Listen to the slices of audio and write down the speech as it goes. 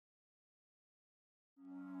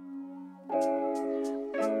Welcome,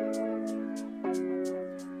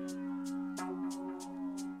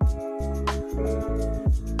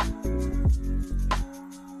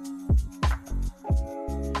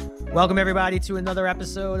 everybody, to another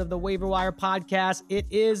episode of the Waiver Wire Podcast. It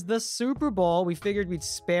is the Super Bowl. We figured we'd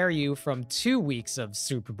spare you from 2 weeks of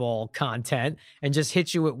Super Bowl content and just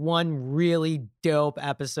hit you with one really dope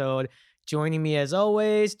episode. Joining me, as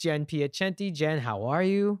always, Jen Piacenti. Jen, how are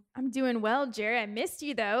you? I'm doing well, Jerry. I missed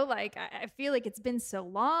you, though. I feel like it's been so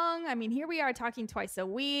long. I mean, here we are talking twice a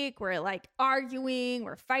week. We're, arguing.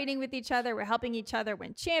 We're fighting with each other. We're helping each other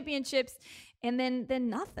win championships. And then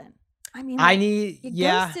nothing. I mean, you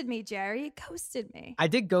ghosted me, Jerry. You ghosted me. I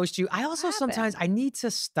did ghost you. I also sometimes I need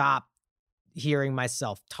to stop hearing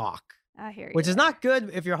myself talk. I hear you. Which is not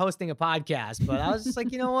good if you're hosting a podcast. But I was just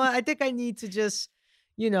like, you know what? I think I need to just,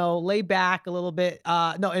 lay back a little bit.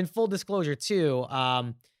 No, in full disclosure too.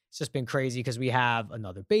 It's just been crazy because we have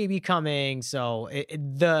another baby coming. So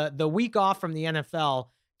the week off from the NFL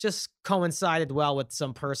just coincided well with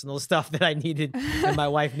some personal stuff that I needed and my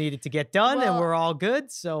wife needed to get done, and we're all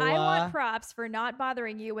good. So I want props for not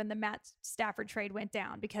bothering you when the Matt Stafford trade went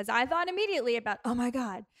down, because I thought immediately about, oh my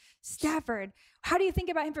God, Stafford, how do you think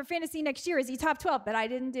about him for fantasy next year? Is he top 12? But I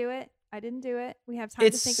didn't do it. We have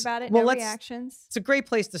time to think about it. No reactions. It's a great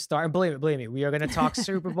place to start. And believe me, we are going to talk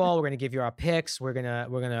Super Bowl. We're going to give you our picks. We're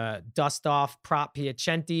gonna dust off Prop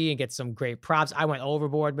Piacenti and get some great props. I went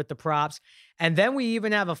overboard with the props. And then we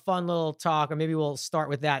even have a fun little talk, or maybe we'll start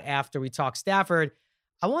with that after we talk Stafford.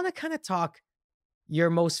 I want to kind of talk your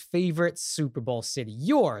most favorite Super Bowl city.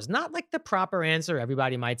 Yours, not like the proper answer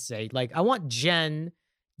everybody might say. Like, I want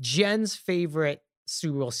Jen's favorite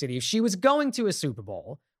Super Bowl city. If she was going to a Super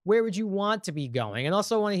Bowl, where would you want to be going? And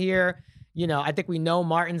also want to hear, I think we know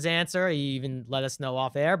Martin's answer. He even let us know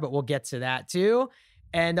off air, but we'll get to that too.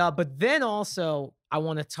 And, but then also I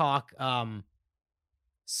want to talk,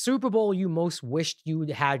 Super Bowl you most wished you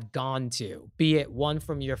had gone to, be it one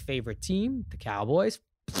from your favorite team, the Cowboys,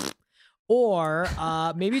 or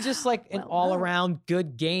maybe just like an all-around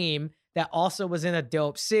good game that also was in a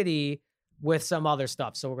dope city with some other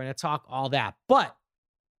stuff. So we're going to talk all that. But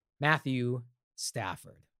Matthew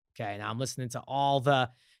Stafford. Okay, now I'm listening to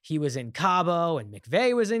he was in Cabo and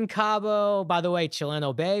McVay was in Cabo. By the way,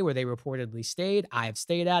 Chileno Bay, where they reportedly stayed, I have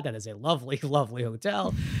stayed at. That is a lovely, lovely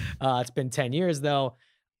hotel. It's been 10 years though.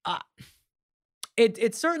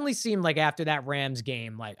 It certainly seemed like after that Rams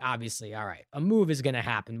game, like obviously, all right, a move is going to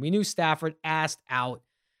happen. We knew Stafford asked out.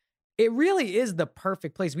 It really is the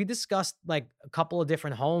perfect place. We discussed like a couple of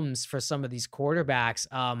different homes for some of these quarterbacks.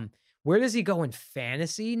 Where does he go in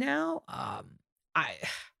fantasy now?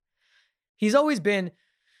 He's always been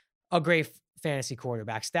a great fantasy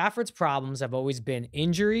quarterback. Stafford's problems have always been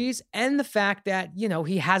injuries and the fact that,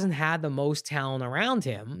 he hasn't had the most talent around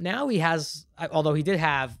him. Now he has, although he did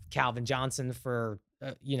have Calvin Johnson for,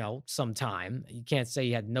 some time. You can't say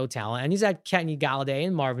he had no talent. And he's had Kenny Galladay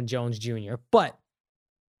and Marvin Jones Jr. But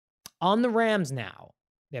on the Rams now,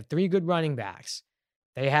 they have 3 good running backs.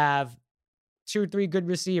 They have 2 or 3 good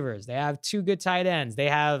receivers. They have 2 good tight ends. They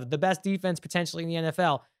have the best defense potentially in the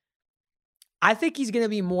NFL. I think he's going to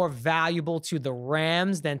be more valuable to the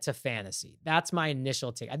Rams than to fantasy. That's my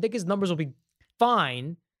initial take. I think his numbers will be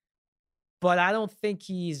fine, but I don't think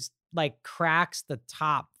he's cracks the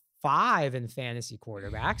top 5 in fantasy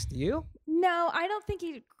quarterbacks. Do you? No, I don't think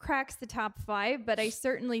he cracks the top 5, but I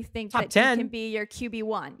certainly think top that 10. He can be your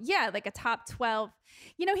QB1. Yeah, like a top 12.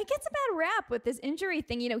 He gets a bad rap with this injury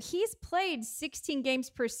thing. He's played 16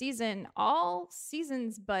 games per season, all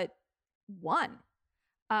seasons but one.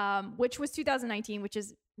 Which was 2019, which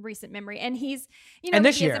is recent memory. And he's, and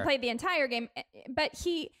this he year hasn't played the entire game, but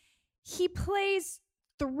he plays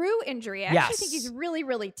through injury. I actually think he's really,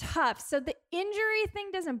 really tough. So the injury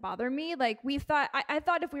thing doesn't bother me. Like I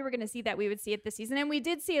thought if we were going to see that, we would see it this season. And we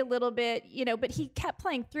did see a little bit, but he kept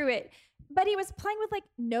playing through it. But he was playing with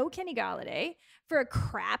no Kenny Galladay for a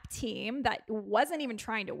crap team that wasn't even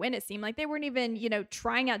trying to win. It seemed like they weren't even,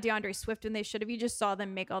 trying out DeAndre Swift when they should have. You just saw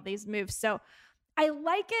them make all these moves. So I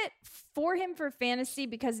like it for him for fantasy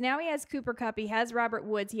because now he has Cooper Kupp, he has Robert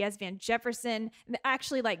Woods, he has Van Jefferson.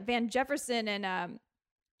 Actually, Van Jefferson and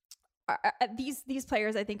these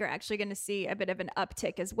players I think are actually going to see a bit of an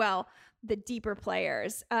uptick as well, the deeper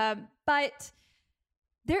players. But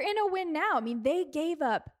they're in a win now. I mean, they gave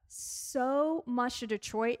up so much to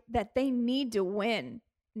Detroit that they need to win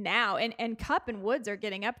now. And Kupp and Woods are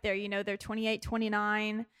getting up there. They're 28,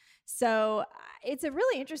 29. So it's a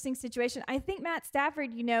really interesting situation. I think Matt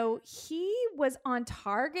Stafford, he was on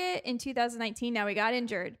target in 2019. Now he got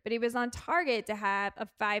injured, but he was on target to have a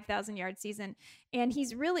 5,000 yard season. And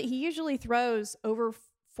he usually throws over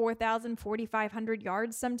 4,000, 4,500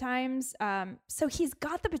 yards sometimes. So he's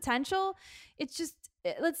got the potential. It's just,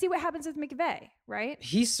 let's see what happens with McVay, right?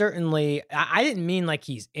 He's certainly, I didn't mean like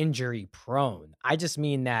he's injury prone. I just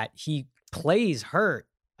mean that he plays hurt.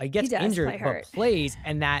 He gets injured, but plays,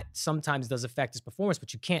 and that sometimes does affect his performance,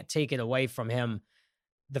 but you can't take it away from him,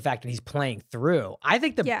 the fact that he's playing through. I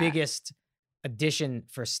think the biggest addition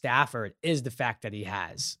for Stafford is the fact that he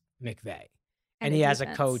has McVay. And he has a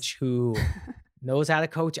coach who knows how to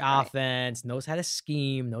coach offense, knows how to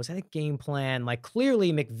scheme, knows how to game plan. Like,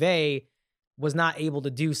 clearly McVay was not able to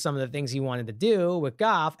do some of the things he wanted to do with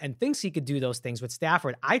Goff and thinks he could do those things with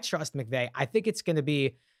Stafford. I trust McVay. I think it's going to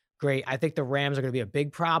be great. I think the Rams are going to be a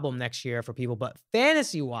big problem next year for people, but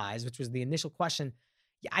fantasy-wise, which was the initial question,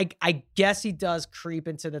 I guess he does creep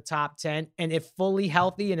into the top 10. And if fully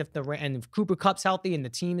healthy, and if Cooper Kupp's healthy and the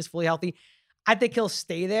team is fully healthy, I think he'll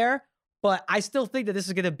stay there. But I still think that this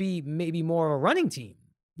is going to be maybe more of a running team.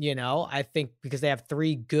 I think because they have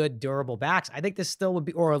 3 good, durable backs, I think this still would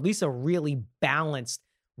be, or at least a really balanced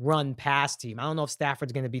run-pass team. I don't know if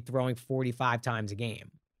Stafford's going to be throwing 45 times a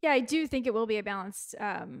game. Yeah, I do think it will be a balanced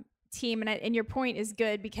team. And your point is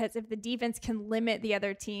good, because if the defense can limit the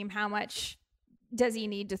other team, how much does he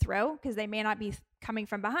need to throw? Because they may not be coming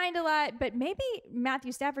from behind a lot, but maybe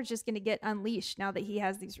Matthew Stafford's just going to get unleashed now that he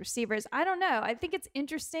has these receivers. I don't know. I think it's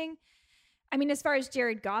interesting. I mean, as far as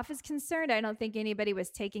Jared Goff is concerned, I don't think anybody was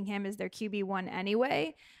taking him as their QB1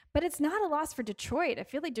 anyway, but it's not a loss for Detroit. I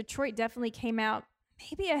feel like Detroit definitely came out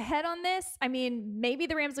maybe ahead on this. I mean, maybe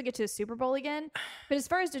the Rams will get to a Super Bowl again, but as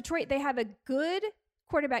far as Detroit, they have a good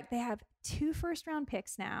quarterback. They have 2 first-round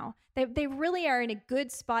picks now. They really are in a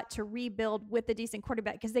good spot to rebuild with a decent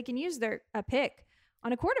quarterback, because they can use a pick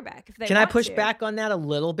on a quarterback if they Can I push back on that a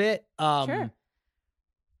little bit? Sure.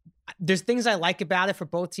 There's things I like about it for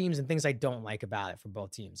both teams and things I don't like about it for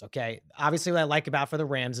both teams, okay? Obviously, what I like about it for the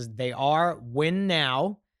Rams is they are win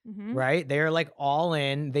now, right? They are like all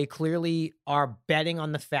in. They clearly are betting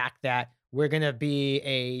on the fact that we're going to be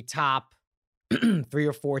a top 3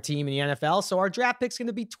 or 4 team in the NFL. So our draft pick's going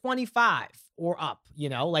to be 25 or up,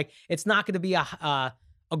 like it's not going to be a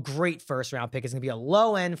great first round pick. It's going to be a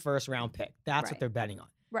low end first round pick. That's what they're betting on.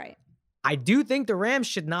 Right. I do think the Rams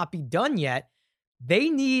should not be done yet.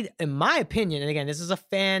 They need, in my opinion, and again, this is a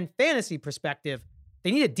fantasy perspective,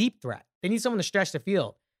 they need a deep threat. They need someone to stretch the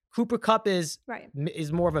field. Cooper Kupp is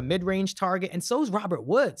more of a mid-range target, and so is Robert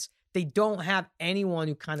Woods. They don't have anyone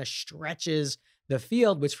who kind of stretches the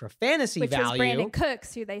field, which for fantasy value. Which was Brandon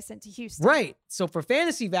Cooks, who they sent to Houston. Right. So for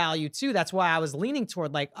fantasy value, too, that's why I was leaning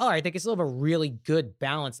toward I think it's still a really good,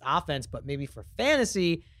 balanced offense, but maybe for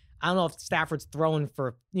fantasy, I don't know if Stafford's throwing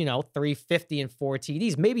for, 350 and 4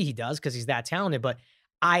 TDs. Maybe he does because he's that talented, but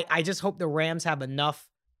I just hope the Rams have enough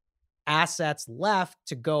assets left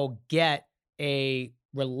to go get a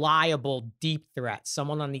reliable deep threat,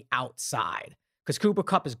 someone on the outside. Because Cooper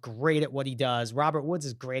Kupp is great at what he does. Robert Woods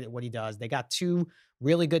is great at what he does. They got 2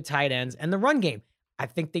 really good tight ends. And the run game, I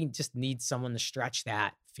think they just need someone to stretch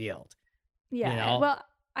that field. Yeah. Well,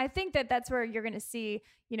 I think that's where you're going to see,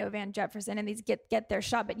 Van Jefferson and these get their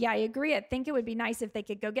shot. But yeah, I agree. I think it would be nice if they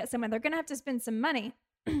could go get someone. They're going to have to spend some money.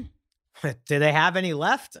 Do they have any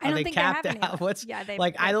left? I don't think capped they have any out?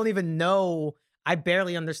 left. I don't even know. I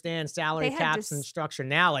barely understand salary caps and structure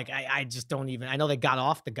now. I just don't even. I know they got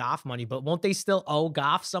off the Goff money, but won't they still owe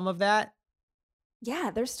Goff some of that?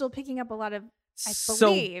 Yeah, they're still picking up a lot of. I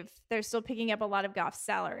believe they're still picking up a lot of Goff's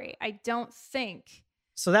salary. I don't think.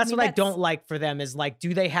 So that's what I don't like for them is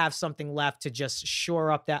do they have something left to just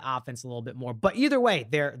shore up that offense a little bit more? But either way,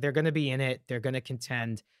 they're going to be in it. They're going to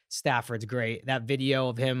contend. Stafford's great. That video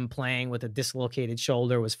of him playing with a dislocated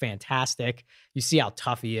shoulder was fantastic. You see how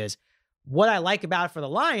tough he is. What I like about it for the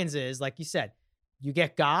Lions is, like you said, you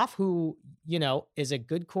get Goff, who, is a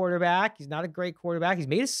good quarterback. He's not a great quarterback. He's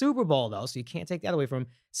made a Super Bowl, though, so you can't take that away from him.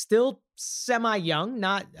 Still semi-young.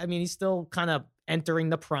 He's still kind of entering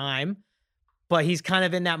the prime. But he's kind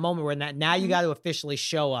of in that moment where now you got to officially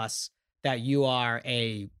show us that you are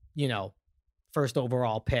a, first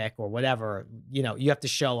overall pick or whatever. You have to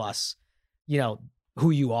show us,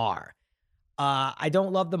 who you are. I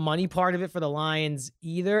don't love the money part of it for the Lions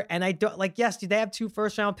either. And I don't yes, do they have 2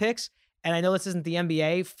 first-round picks? And I know this isn't the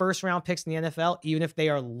NBA. First-round picks in the NFL, even if they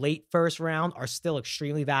are late first round, are still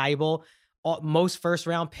extremely valuable. Most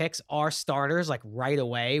first-round picks are starters right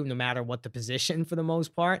away, no matter what the position for the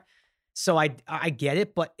most part. So I get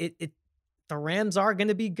it, but the Rams are going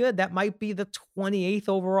to be good. That might be the 28th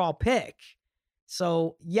overall pick.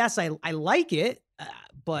 So yes, I like it,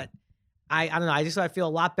 but I don't know. I feel a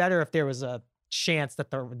lot better if there was a chance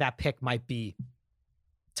that that pick might be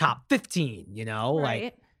top 15.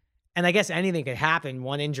 Right. And I guess anything could happen,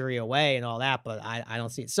 one injury away and all that, but I don't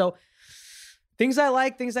see it. So things I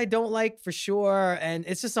like, things I don't like for sure. And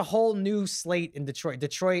it's just a whole new slate in Detroit.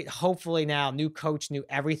 Detroit, hopefully now, new coach, new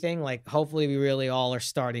everything. Like, hopefully we really all are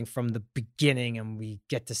starting from the beginning and we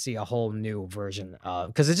get to see a whole new version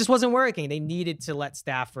because it just wasn't working. They needed to let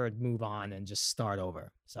Stafford move on and just start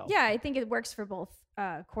over. So yeah, I think it works for both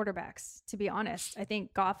quarterbacks, to be honest. I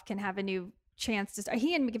think Goff can have a new chance to start.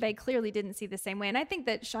 He and McVay clearly didn't see the same way. And I think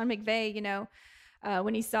that Sean McVay,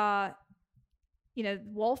 when he saw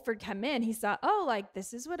Wolford come in, he saw, oh, like,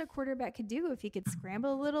 this is what a quarterback could do if he could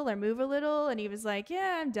scramble a little or move a little. And he was like,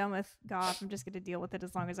 yeah, I'm done with Goff. I'm just going to deal with it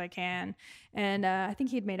as long as I can. And I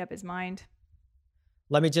think he'd made up his mind.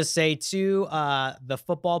 Let me just say, too, the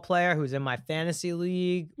football player who's in my fantasy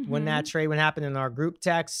league, when that trade happened in our group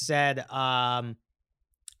text, said,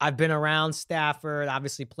 I've been around Stafford,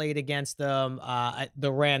 obviously played against them.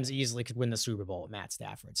 The Rams easily could win the Super Bowl with Matt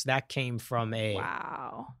Stafford. So that came from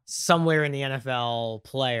somewhere in the NFL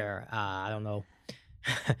player. I don't know.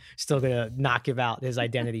 Still going to not give out his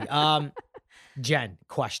identity. Jen,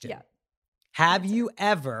 question. Yeah. Have you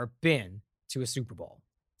ever been to a Super Bowl?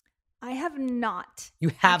 I have not. You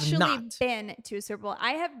have actually not been to a Super Bowl.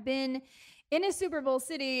 I have been in a Super Bowl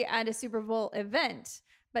city at a Super Bowl event,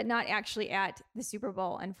 but not actually at the Super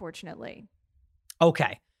Bowl, unfortunately.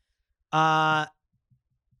 Okay.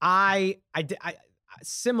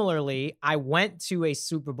 Similarly, I went to a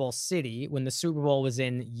Super Bowl city when the Super Bowl was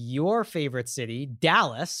in your favorite city,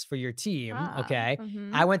 Dallas, for your team. Okay.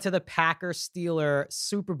 I went to the Packers-Steelers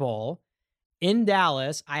Super Bowl in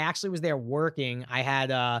Dallas. I actually was there working. I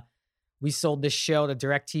had, we sold this show to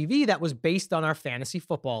DirecTV that was based on our fantasy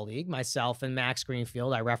football league, myself and Max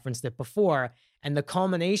Greenfield. I referenced it before. And the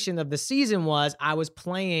culmination of the season was I was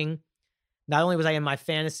playing, not only was I in my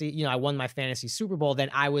fantasy, I won my fantasy Super Bowl, then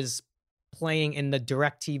I was playing in the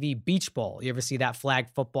DirecTV Beach Bowl. You ever see that flag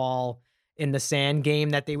football in the sand game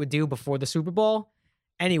that they would do before the Super Bowl?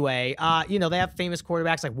 Anyway, they have famous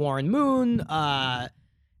quarterbacks like Warren Moon, The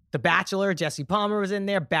Bachelor, Jesse Palmer was in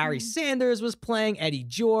there. Barry Sanders was playing. Eddie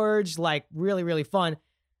George, like, really, really fun.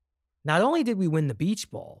 Not only did we win the Beach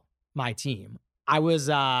Bowl, my team, I was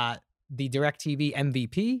the DirecTV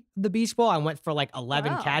MVP of the Beach Bowl. I went for like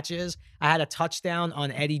 11 catches. I had a touchdown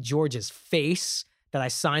on Eddie George's face that I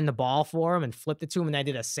signed the ball for him and flipped it to him, and I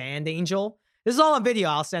did a sand angel. This is all on video.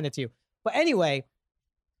 I'll send it to you. But anyway,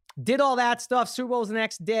 did all that stuff. Super Bowl was the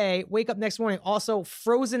next day. Wake up next morning. Also,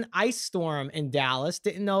 frozen ice storm in Dallas.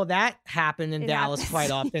 Didn't know that happened in Dallas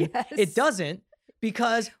quite often. Yes. It doesn't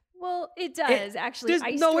because... Well, it does, actually. There's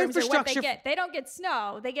ice no storms infrastructure. Are what they get. They don't get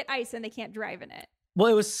snow. They get ice and they can't drive in it. Well,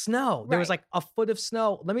 it was snow. There was like a foot of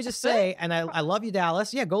snow. Let me just say, and I love you,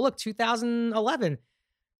 Dallas. Yeah, go look, 2011.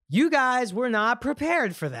 You guys were not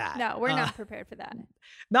prepared for that. No, we're not prepared for that.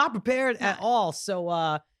 Not prepared at all. So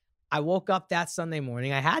I woke up that Sunday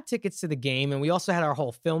morning. I had tickets to the game, and we also had our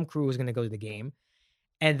whole film crew was going to go to the game.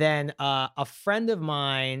 And then a friend of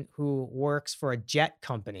mine who works for a jet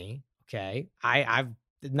company, okay, I've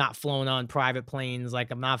not flown on private planes.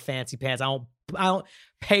 Like, I'm not fancy pants. I don't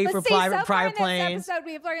pay for private planes. This episode,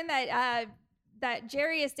 we've learned that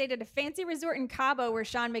Jerry has stayed at a fancy resort in Cabo where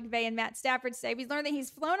Sean McVay and Matt Stafford stay. We've learned that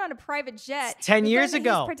he's flown on a private jet. 10 years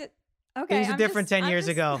ago. Okay, Things were different 10 years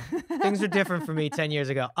ago. Things were different for me 10 years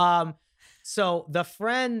ago. So the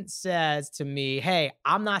friend says to me, hey,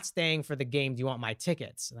 I'm not staying for the game. Do you want my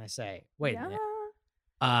tickets? And I say, wait a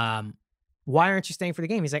minute. Why aren't you staying for the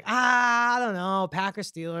game? He's like, I don't know.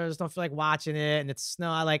 Packers Steelers, don't feel like watching it. And it's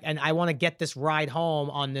snow. And I want to get this ride home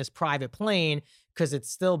on this private plane because it's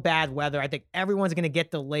still bad weather. I think everyone's going to get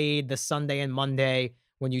delayed the Sunday and Monday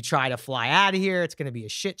when you try to fly out of here. It's going to be a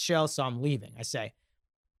shit show. So I'm leaving. I say,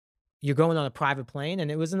 you're going on a private plane? And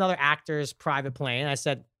it was another actor's private plane. I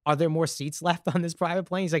said, are there more seats left on this private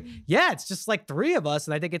plane? He's like, yeah, it's just like 3 of us.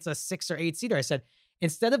 And I think it's a 6 or 8 seater. I said,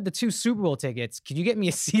 instead of the 2 Super Bowl tickets, could you get me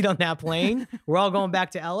a seat on that plane? We're all going back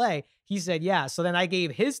to LA. He said, yeah. So then I gave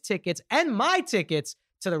his tickets and my tickets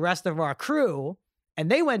to the rest of our crew, and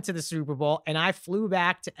they went to the Super Bowl, and I flew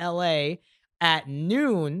back to LA at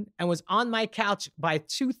noon and was on my couch by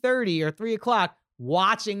 2:30 or 3 o'clock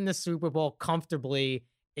watching the Super Bowl comfortably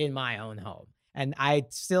in my own home. And I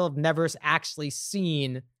still have never actually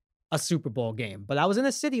seen a Super Bowl game, but I was in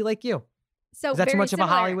a city like you. So is that too much of a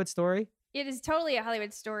Hollywood story? It is totally a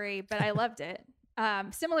Hollywood story, but I loved it.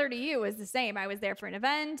 Similar to you, was the same. I was there for an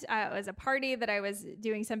event. It was a party that I was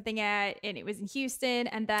doing something at, and it was in Houston.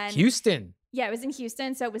 And then Houston. Yeah, it was in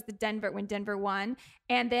Houston. So it was when Denver won.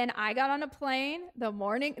 And then I got on a plane that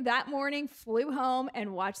morning, flew home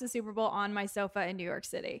and watched the Super Bowl on my sofa in New York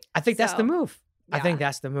City. I think that's the move. I think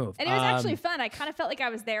that's the move. And it was actually fun. I kind of felt like I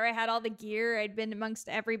was there. I had all the gear. I'd been amongst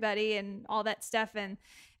everybody and all that stuff. And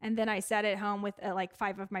then I sat at home with like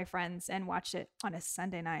 5 of my friends and watched it on a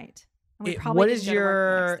Sunday night. And we probably what is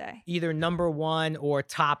your either number 1 or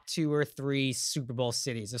top 2 or 3 Super Bowl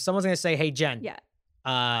cities? If someone's going to say, hey, Jen,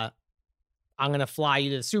 I'm going to fly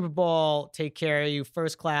you to the Super Bowl, take care of you,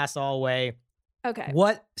 first class all the way. Okay.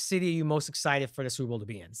 What city are you most excited for the Super Bowl to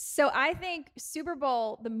be in? So I think Super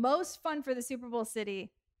Bowl, the most fun for the Super Bowl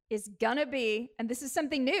city is gonna be, and this is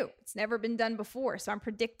something new. It's never been done before. So I'm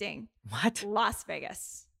predicting Las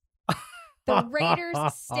Vegas. The Raiders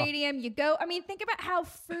Stadium, you go. I mean, think about how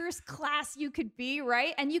first class you could be,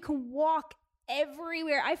 right? And you can walk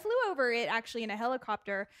everywhere. I flew over it actually in a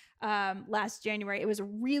helicopter last January. It was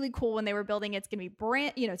really cool when they were building it. It's gonna be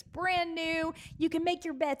it's brand new. You can make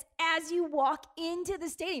your bets as you walk into the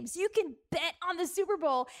stadium. So you can bet on the Super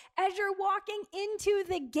Bowl as you're walking into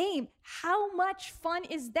the game. How much fun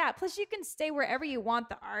is that? Plus you can stay wherever you want,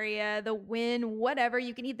 the Aria, the Wynn, whatever.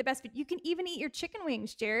 You can eat the best, but you can even eat your chicken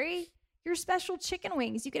wings, Jerry. Your special chicken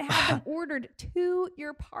wings. You can have them ordered to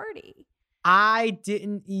your party. I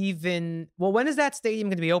didn't even. Well, when is that stadium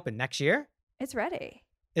going to be open? Next year? It's ready.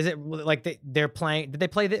 Is it like they're playing? Did they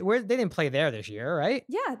play where? They didn't play there this year, right?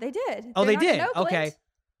 Yeah, they did. Oh, they did. Okay.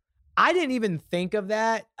 I didn't even think of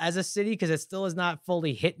that as a city because it still has not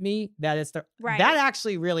fully hit me that it's the right. That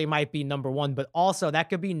actually really might be number 1, but also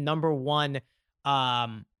that could be number 1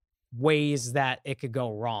 ways that it could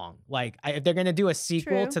go wrong. Like if they're going to do a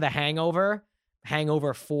sequel to The Hangover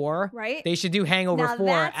 4, right? They should do Hangover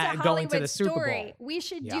 4 going to the Super Bowl. We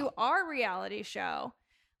should do our reality show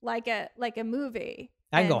like a movie.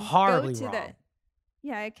 I can go horribly wrong.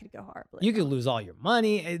 It could go horribly. You could lose all your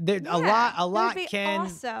money. A lot can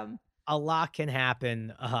awesome. A lot can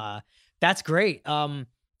happen. That's great.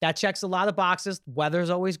 That checks a lot of boxes. Weather's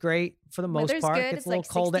always great for the most part. Good. It's a little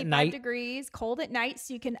cold at night. 65 degrees, cold at night.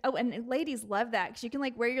 So you can, and ladies love that because you can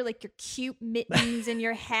like wear your cute mittens and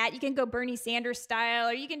your hat. You can go Bernie Sanders style,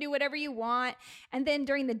 or you can do whatever you want. And then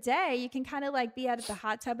during the day, you can kind of like be out at the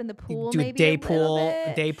hot tub in the pool. Do maybe a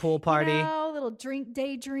day pool party. Little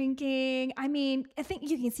day drinking. I mean, I think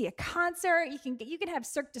you can see a concert. You can have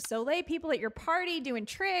Cirque du Soleil people at your party doing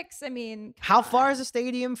tricks. I mean, how far is the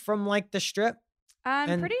stadium from like the Strip?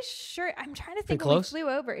 I'm pretty sure. I'm trying to think when we flew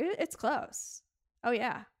over. It's close. Oh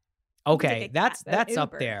yeah. Okay, that's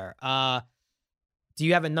up there. Do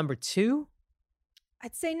you have a number 2?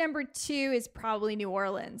 I'd say number 2 is probably New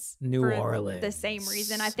Orleans. The same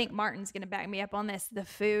reason. I think Martin's going to back me up on this. The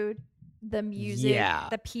food, the music,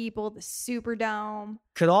 the people, the Superdome.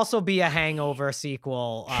 Could also be a Hangover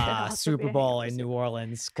sequel, Super Bowl in New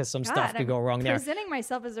Orleans, because some stuff could go wrong there. Presenting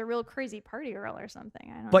myself as a real crazy party girl or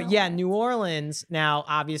something. I don't know. New Orleans, now,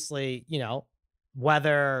 obviously,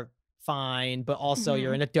 weather, fine, but also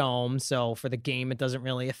you're in a dome, so for the game, it doesn't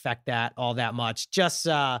really affect that all that much. Just,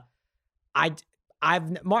 Martin,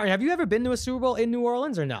 have you ever been to a Super Bowl in New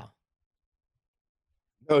Orleans or no?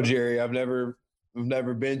 No, Jerry, I've never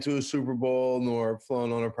been to a Super Bowl, nor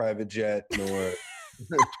flown on a private jet, nor.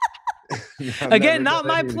 Again, not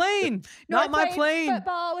my plane. Not my plane.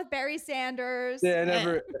 Football with Barry Sanders.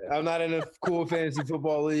 Yeah, I'm not in a cool fantasy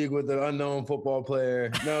football league with an unknown football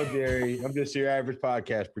player. No, Jerry, I'm just your average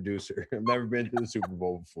podcast producer. I've never been to the Super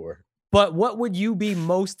Bowl before. But what would you be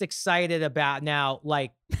most excited about now?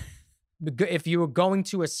 Like, if you were going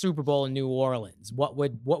to a Super Bowl in New Orleans, what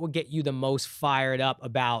would get you the most fired up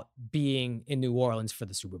about being in New Orleans for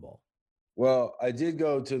the Super Bowl? Well, I did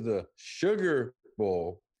go to the Sugar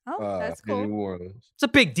Bowl. That's cool. In New Orleans. It's a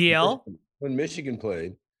big deal. When Michigan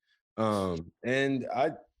played. And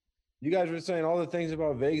you guys were saying all the things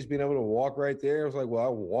about Vegas being able to walk right there. I was like, well, I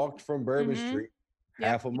walked from Bourbon Street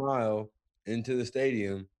half a mile into the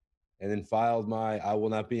stadium and then filed my I will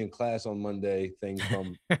not be in class on Monday thing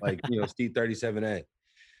from seat 37A.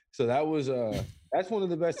 So that was that's one of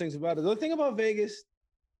the best things about it. The thing about Vegas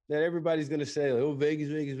that everybody's gonna say, like, oh,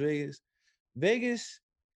 Vegas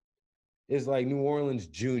is like New Orleans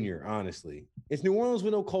Junior, honestly. It's New Orleans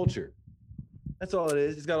with no culture. That's all it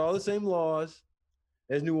is. It's got all the same laws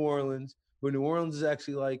as New Orleans, but New Orleans is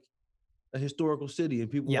actually like a historical city and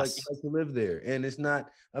people like to live there. And it's not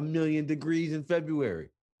 1,000,000 degrees in February.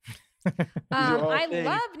 I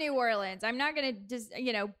love New Orleans. I'm not going to just,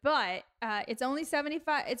 but it's only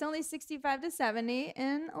 65 to 70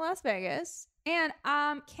 in Las Vegas. And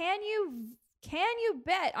can you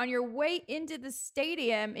bet on your way into the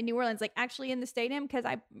stadium in New Orleans, like actually in the stadium? Because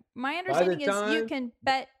my understanding is you can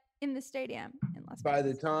bet in the stadium in Las Vegas. By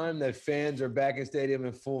the time that fans are back in stadium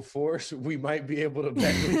in full force, we might be able to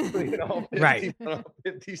bet in all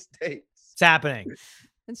 50 states. It's happening.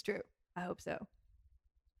 That's true. I hope so.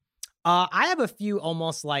 I have a few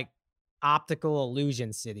almost like optical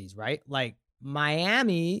illusion cities, right? Like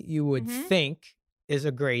Miami, you would think is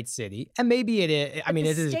a great city, and maybe it is. I mean,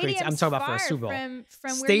 it is a great city. I'm talking about for a Super Bowl.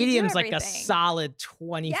 From Stadium's where you do like a solid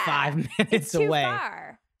 25 minutes away.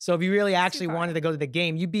 Far. So if you really actually wanted to go to the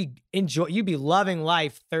game, you'd be loving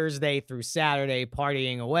life Thursday through Saturday,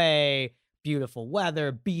 partying away, beautiful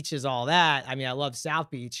weather, beaches, all that. I mean, I love South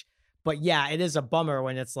Beach, but yeah, it is a bummer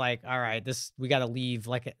when it's like, all right, we got to leave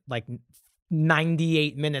like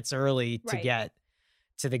 98 minutes early to get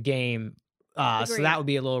to the game. So that would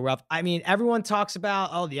be a little rough. I mean, everyone talks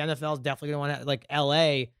about, the NFL is definitely going to want to, like,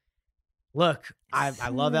 LA. Look, I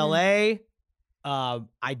love LA.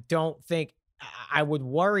 I don't think I would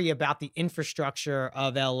worry about the infrastructure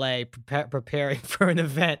of LA preparing for an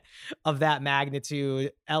event of that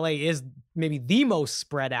magnitude. LA is maybe the most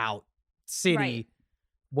spread out city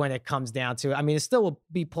when it comes down to it. I mean, it still will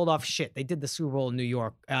be pulled off shit. They did the Super Bowl in New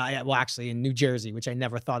York, well, actually in New Jersey, which I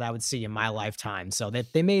never thought I would see in my lifetime. So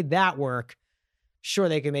they made that work. Sure,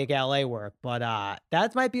 they can make LA work, but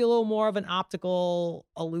that might be a little more of an optical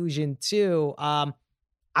illusion too.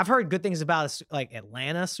 I've heard good things about like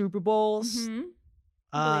Atlanta Super Bowls.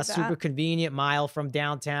 Super convenient, mile from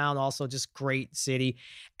downtown, also just great city.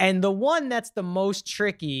 And the one that's the most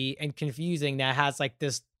tricky and confusing that has like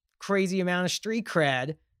this crazy amount of street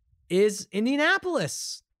cred is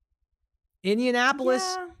Indianapolis.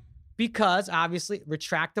 Because obviously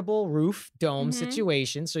retractable roof dome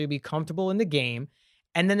situation, so you'll be comfortable in the game.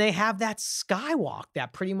 And then they have that skywalk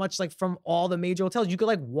that pretty much like from all the major hotels, you could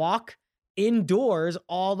like walk indoors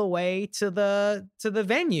all the way to the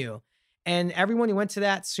venue. And everyone who went to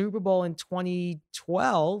that Super Bowl in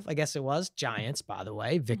 2012, I guess it was, Giants, by the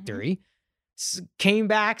way, victory, came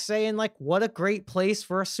back saying like, what a great place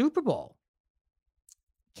for a Super Bowl.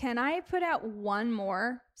 Can I put out one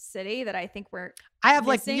more city that I think I have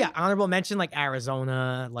missing? Honorable mention, like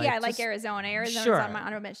Arizona. I like Arizona. Arizona's on my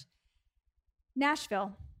honorable mention.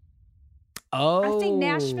 Nashville. Oh. I think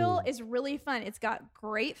Nashville is really fun. It's got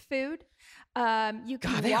great food. You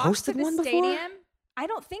can walk to the stadium. Before? I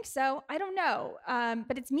don't think so. I don't know.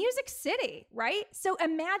 But it's Music City, right? So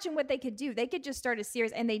imagine what they could do. They could just start a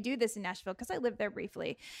series, and they do this in Nashville because I lived there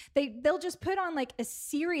briefly. They'll just put on like a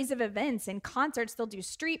series of events and concerts. They'll do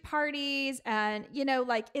street parties, and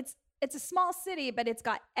like it's a small city, but it's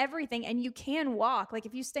got everything, and you can walk. Like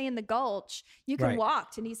if you stay in the Gulch, you can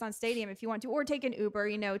walk to Nissan Stadium if you want to, or take an Uber,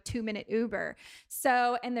 2-minute Uber.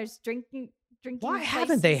 So, and there's drinking. Why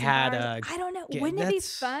haven't they had I don't know. Wouldn't it be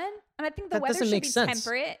fun? And I think the weather should be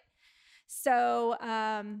temperate. So,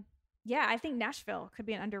 I think Nashville could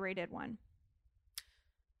be an underrated one.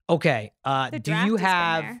 Okay. Do you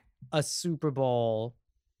have a Super Bowl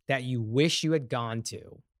that you wish you had gone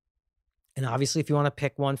to? And obviously, if you want to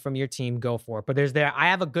pick one from your team, go for it. But I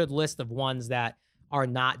have a good list of ones that are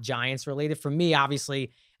not Giants related. For me,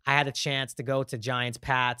 obviously, I had a chance to go to Giants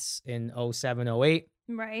Pats in 07, 08.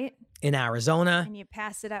 Right. In Arizona. And you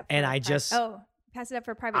pass it up. And pass it up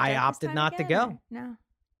for private jet. I opted not to go. No.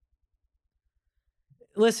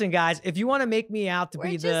 Listen, guys, if you want to make me out to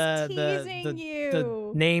be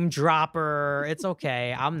the name dropper, it's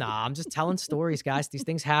okay. I'm not. I'm just telling stories, guys. These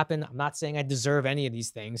things happen. I'm not saying I deserve any of these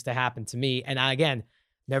things to happen to me. And again,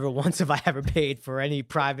 never once have I ever paid for any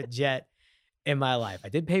private jet in my life. I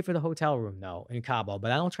did pay for the hotel room, though, in Cabo,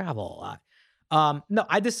 but I don't travel a lot. No,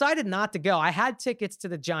 I decided not to go. I had tickets to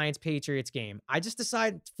the Giants-Patriots game. I just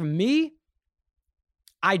decided, for me,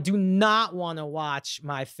 I do not want to watch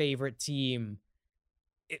my favorite team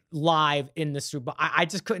live in the Super Bowl. I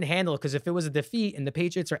just couldn't handle it, because if it was a defeat and the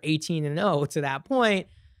Patriots are 18-0 to that point,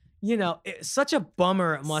 it's such a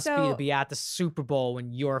bummer it must be to be at the Super Bowl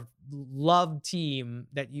when your loved team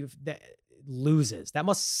that loses. That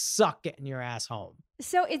must suck getting your ass home.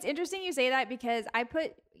 So it's interesting you say that, because I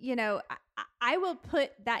will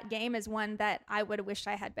put that game as one that I would have wished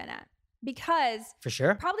I had been at. Because for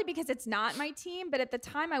sure, probably because it's not my team, but at the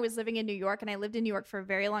time I was living in New York, and I lived in New York for a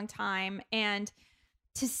very long time, and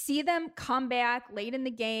to see them come back late in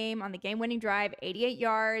the game on the game-winning drive, 88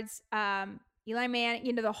 yards, Eli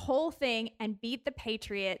Manning, the whole thing, and beat the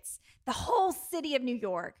Patriots, the whole city of New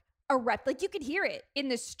York erupt. Like you could hear it in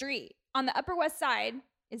the street on the Upper West Side.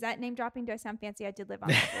 Is that name dropping? Do I sound fancy? I did live on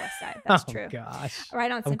the Upper West Side. That's true. Oh gosh,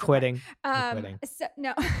 right on Central I'm quitting. I'm quitting. So,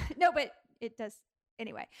 no, but it does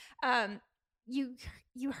anyway.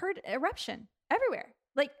 You heard eruption everywhere.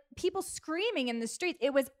 Like people screaming in the streets.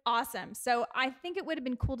 It was awesome. So I think it would have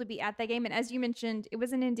been cool to be at that game. And as you mentioned, it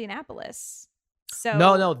was in Indianapolis. So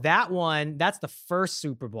no, that's the first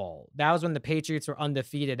Super Bowl. That was when the Patriots were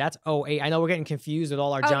undefeated. That's 08. I know we're getting confused with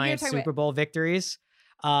all our Giants Super Bowl victories.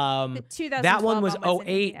 That one was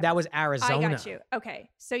 08. That was Arizona. I got you. Okay.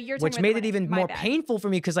 So you're talking which about made it even more painful for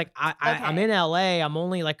me because like I'm in LA. I'm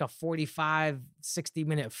only like a 45,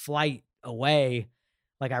 60-minute flight away.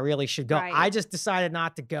 Like I really should go. Right. I just decided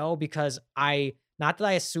not to go because not that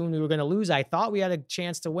I assumed we were going to lose. I thought we had a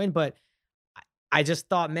chance to win, but I just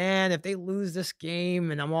thought, man, if they lose this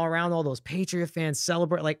game and I'm all around all those Patriot fans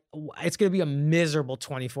celebrate, like it's going to be a miserable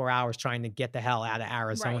 24 hours trying to get the hell out of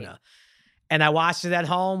Arizona. Right. And I watched it at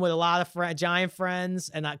home with a lot of Giant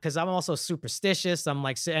friends, and because I'm also superstitious, I'm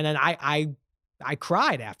like, and then I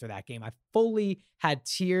cried after that game. I fully had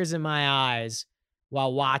tears in my eyes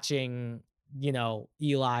while watching,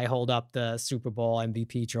 Eli hold up the Super Bowl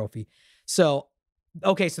MVP trophy. So,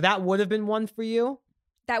 okay, so that would have been one for you.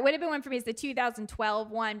 That would have been one for me. Is the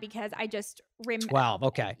 2012 one because I just remember 12.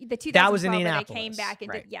 Okay, the 2012 that was in Indianapolis. They came back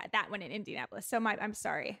and did that one in Indianapolis. So I'm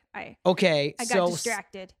sorry, I got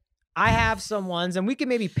distracted. I have some ones, and we can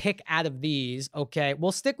maybe pick out of these. Okay,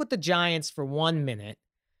 we'll stick with the Giants for 1 minute.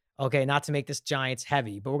 Okay, not to make this Giants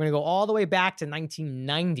heavy, but we're gonna go all the way back to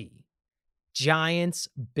 1990. Giants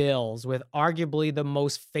Bills with arguably the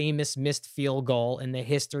most famous missed field goal in the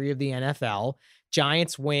history of the NFL.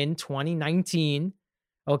 Giants win 2019.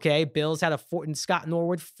 Okay, Bills had Scott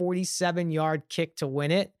Norwood 47-yard kick to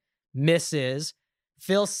win it. Misses.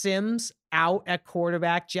 Phil Simms out at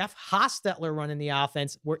quarterback. Jeff Hostetler running the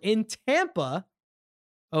offense. We're in Tampa.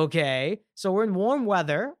 Okay, so we're in warm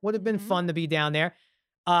weather. Would have been fun to be down there.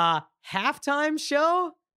 Halftime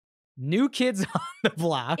show. New Kids on the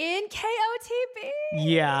Block. In KOTB.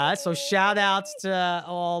 Yeah, so shout outs to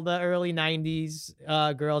all the early 90s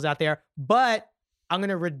girls out there. But I'm going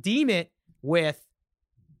to redeem it with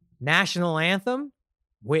National Anthem,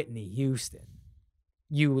 Whitney Houston.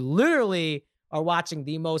 You literally are watching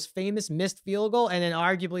the most famous missed field goal and then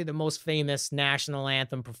arguably the most famous National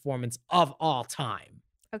Anthem performance of all time.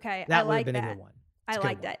 Okay, that would have been a good one. I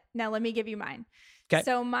like that. Now let me give you mine. Okay.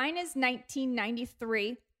 So mine is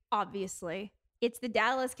 1993, obviously. It's the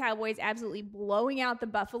Dallas Cowboys absolutely blowing out the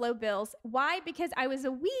Buffalo Bills. Why? Because I was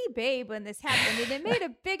a wee babe when this happened, and it made a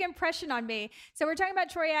big impression on me. So we're talking about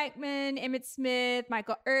Troy Aikman, Emmitt Smith,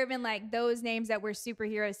 Michael Irvin, like those names that were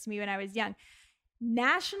superheroes to me when I was young.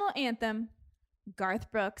 National Anthem,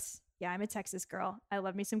 Garth Brooks. Yeah, I'm a Texas girl. I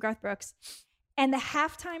love me some Garth Brooks. And the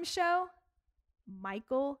halftime show,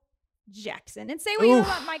 Michael Jackson. And say what you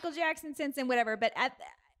want Michael Jackson since and whatever, but at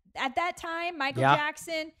that time, Michael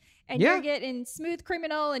Jackson, and you're getting Smooth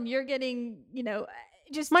Criminal, and you're getting,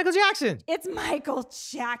 just Michael Jackson. It's Michael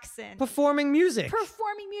Jackson. Performing music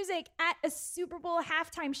at a Super Bowl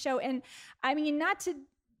halftime show. And I mean, not to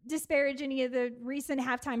disparage any of the recent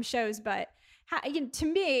halftime shows, but to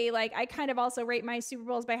me, like, I kind of also rate my Super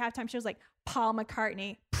Bowls by halftime shows like Paul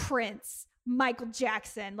McCartney, Prince, Michael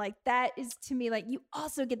Jackson. Like, that is, to me, like, you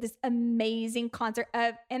also get this amazing concert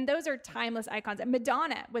of, and those are timeless icons.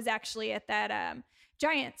 Madonna was actually at that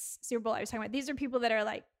Giants Super Bowl I was talking about. These are people that are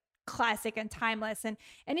like classic and timeless, and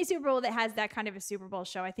any Super Bowl that has that kind of a Super Bowl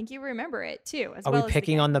show, I think you remember it too. Are we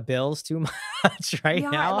picking on the Bills too much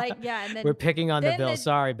now? And then we're picking on the Bills.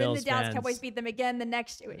 Sorry, Bills fans. Then the Dallas Cowboys beat them again the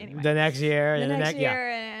next year.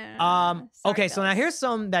 Okay, so now here's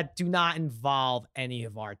some that do not involve any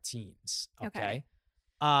of our teams. Okay.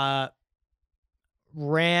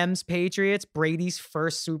 Rams, Patriots, Brady's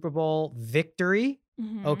first Super Bowl victory.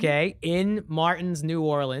 Okay, in Martin's New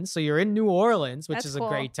Orleans. So you're in New Orleans, which is a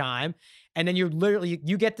great time. And then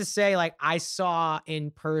you get to say, like, I saw in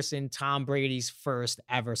person Tom Brady's first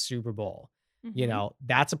ever Super Bowl.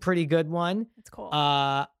 That's a pretty good one. That's cool.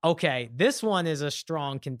 Okay, this one is a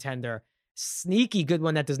strong contender. Sneaky good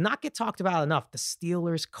one that does not get talked about enough. The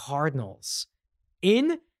Steelers Cardinals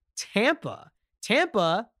in Tampa.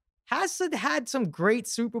 Tampa has had some great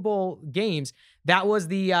Super Bowl games. That was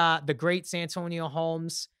the great Santonio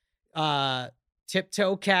Holmes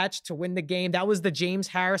tiptoe catch to win the game. That was the James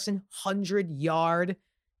Harrison 100-yard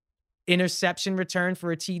interception return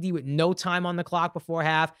for a TD with no time on the clock before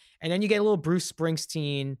half. And then you get a little Bruce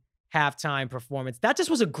Springsteen halftime performance. That just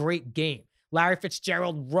was a great game. Larry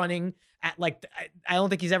Fitzgerald running at, like, I don't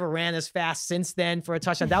think he's ever ran as fast since then for a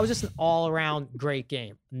touchdown. That was just an all-around great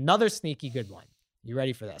game. Another sneaky good one. You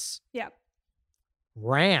ready for this? Yeah.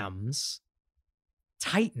 Rams,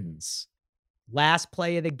 Titans. Last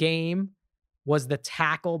play of the game was the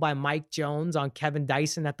tackle by Mike Jones on Kevin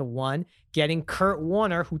Dyson at the 1, getting Kurt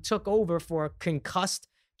Warner, who took over for a concussed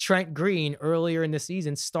Trent Green earlier in the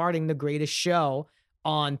season, starting the greatest show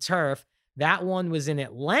on turf. That one was in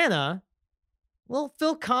Atlanta. Little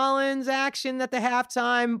Phil Collins action at the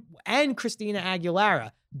halftime and Christina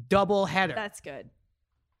Aguilera. Double header. That's good.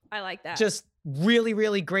 I like that. Just Really,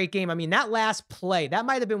 really great game. I mean, that last play, that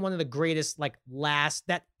might have been one of the greatest,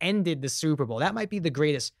 that ended the Super Bowl. That might be the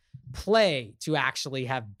greatest play to actually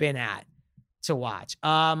have been at to watch.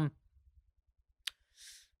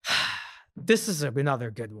 This is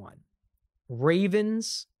another good one.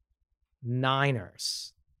 Ravens,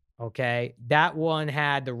 Niners. Okay. That one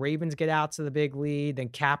had the Ravens get out to the big lead. Then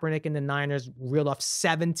Kaepernick and the Niners reeled off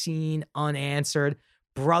 17 unanswered.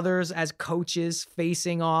 Brothers as coaches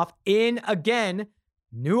facing off in, again,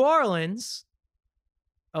 New Orleans.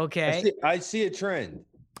 Okay. I see a trend.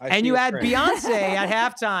 And you had Beyonce at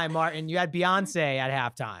halftime, Martin. You had Beyonce at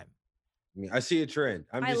halftime. I see a trend.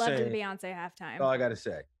 I loved the Beyonce halftime. That's all I got to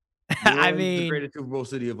say. I mean, the greatest Super Bowl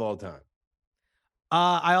city of all time.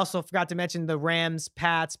 I also forgot to mention the Rams,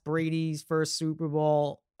 Pats, Brady's first Super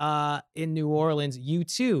Bowl in New Orleans.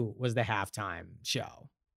 U2 was the halftime show.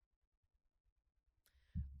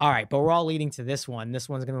 All right, but we're all leading to this one. This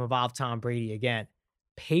one's going to involve Tom Brady again.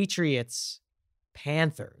 Patriots,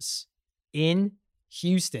 Panthers in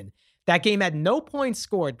Houston. That game had no points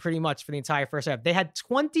scored pretty much for the entire first half. They had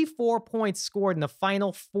 24 points scored in the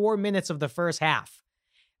final 4 minutes of the first half.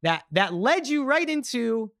 That led you right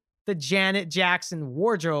into the Janet Jackson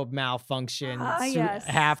wardrobe malfunction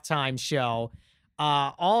halftime show.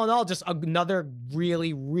 All in all, just another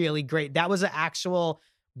really, really great. That was an actual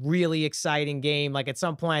really exciting game. Like at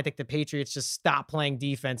some point, I think the Patriots just stopped playing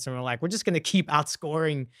defense and were like, we're just going to keep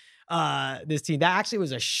outscoring this team. That actually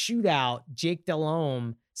was a shootout. Jake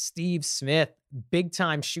Delhomme, Steve Smith, big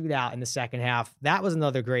time shootout in the second half. That was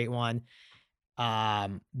another great one.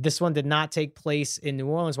 This one did not take place in New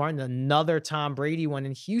Orleans. Martin, another Tom Brady one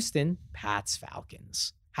in Houston, Pats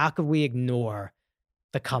Falcons. How could we ignore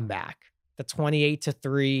the comeback? The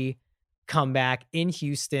 28-3 comeback in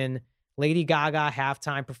Houston. Lady Gaga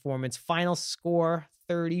halftime performance, final score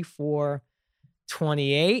 34-28.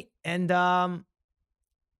 And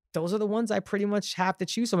those are the ones I pretty much have to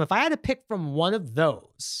choose from. If I had to pick from one of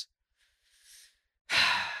those,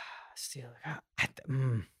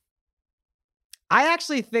 I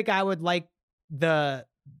actually think I would like I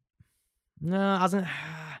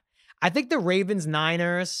think the Ravens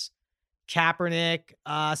Niners, Kaepernick,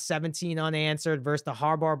 17 unanswered versus the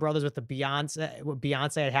Harbaugh brothers with Beyonce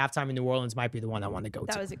at halftime in New Orleans might be the one I want to go to.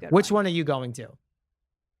 That was a good Which one are you going to?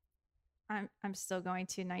 I'm still going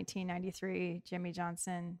to 1993. Jimmy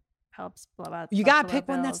Johnson helps blow out. You got to pick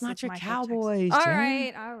one that's not your Cowboys. All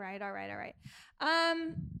right.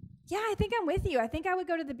 Yeah, I think I'm with you. I think I would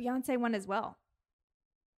go to the Beyonce one as well.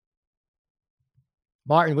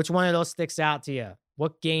 Martin, which one of those sticks out to you?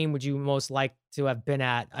 What game would you most like to have been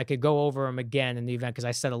at? I could go over them again in the event because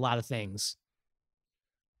I said a lot of things.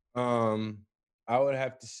 I would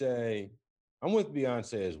have to say I'm with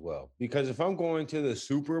Beyonce as well, because if I'm going to the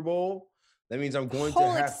Super Bowl, that means I'm going to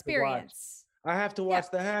have to watch. I have to watch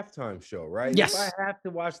the halftime show, right? Yes. If I have to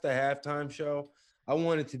watch the halftime show, I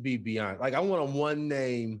want it to be Beyonce. Like I want a one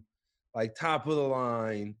name, like top of the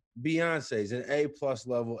line. Beyonce's an A+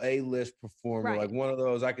 level, A-list performer, like one of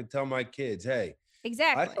those. I could tell my kids, hey,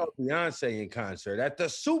 exactly. I saw Beyonce in concert at the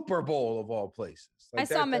Super Bowl of all places.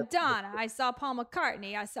 Like I saw Madonna. I saw Paul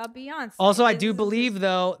McCartney. I saw Beyonce. Also, I do believe,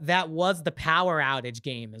 though, that was the power outage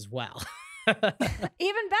game as well.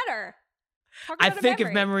 Even better. I think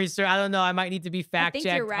if memory serves, I don't know. I might need to be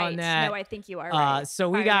fact-checked on that. No, I think you are right. So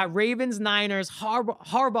we got Ravens, Niners,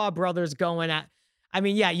 Harbaugh brothers going at. I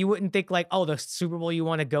mean, yeah, you wouldn't think like, oh, the Super Bowl you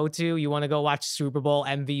want to go to, you want to go watch Super Bowl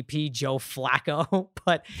MVP Joe Flacco,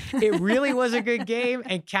 but it really was a good game,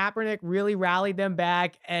 and Kaepernick really rallied them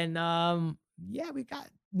back, and yeah, we got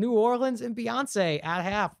New Orleans and Beyonce at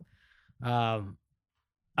half. All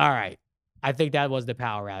right, I think that was the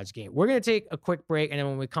power outage game. We're gonna take a quick break, and then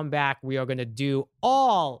when we come back, we are gonna do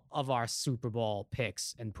all of our Super Bowl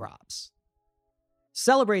picks and props.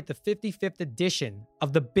 Celebrate the 55th edition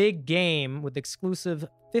of the big game with exclusive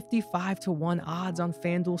 55-1 odds on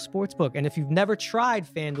FanDuel Sportsbook. And if you've never tried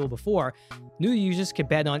FanDuel before, new users can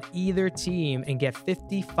bet on either team and get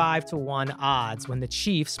 55-1 odds when the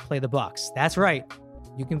Chiefs play the Bucs. That's right.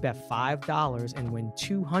 You can bet $5 and win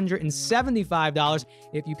 $275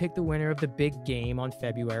 if you pick the winner of the big game on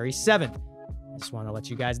February 7th. I just want to let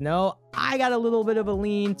you guys know, I got a little bit of a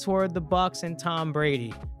lean toward the Bucs and Tom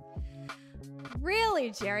Brady. Really,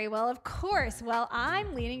 Jerry? Well, of course. Well,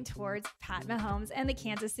 I'm leaning towards Pat Mahomes and the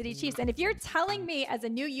Kansas City Chiefs. And if you're telling me as a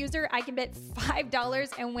new user, I can bet $5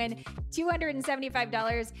 and win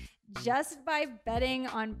 $275 just by betting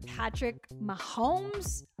on Patrick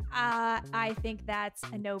Mahomes, I think that's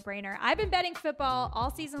a no-brainer. I've been betting football all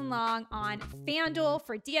season long on FanDuel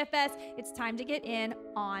for DFS. It's time to get in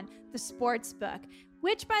on the sports book.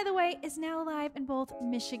 which, by the way, is now live in both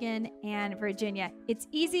Michigan and Virginia. It's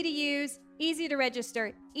easy to use, easy to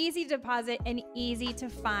register, easy to deposit, and easy to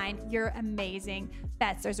find your amazing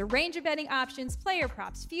bets. There's a range of betting options, player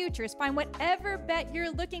props, futures. Find whatever bet you're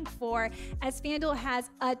looking for, as FanDuel has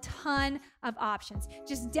a ton of options.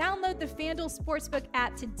 Just download the FanDuel Sportsbook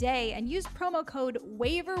app today and use promo code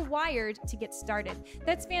WaiverWired to get started.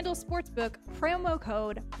 That's FanDuel Sportsbook, promo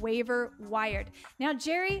code WaiverWired. Now,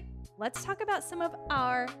 Jerry, let's talk about some of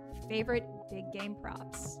our favorite big game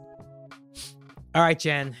props. All right,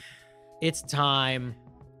 Jen, it's time.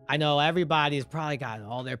 I know everybody's probably gotten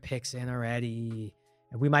all their picks in already.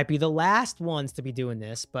 We might be the last ones to be doing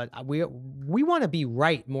this, but we want to be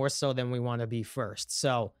right more so than we want to be first.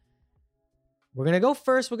 So we're going to go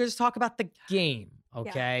first. We're going to just talk about the game,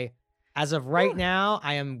 okay? Yeah. As of right now,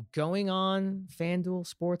 I am going on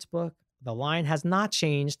FanDuel Sportsbook. The line has not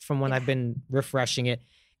changed from when I've been refreshing it.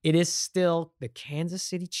 It is still the Kansas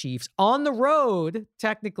City Chiefs on the road,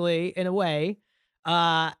 technically, in a way,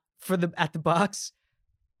 at the Bucks,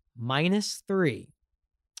 -3.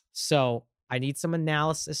 So I need some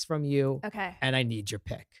analysis from you. Okay. And I need your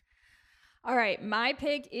pick. All right. My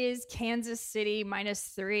pick is Kansas City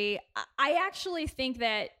 -3. I actually think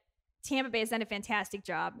that Tampa Bay has done a fantastic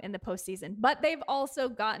job in the postseason, but they've also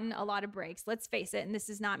gotten a lot of breaks. Let's face it. And this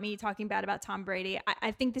is not me talking bad about Tom Brady.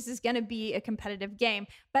 I think this is going to be a competitive game,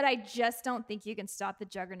 but I just don't think you can stop the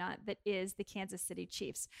juggernaut that is the Kansas City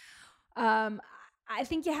Chiefs. I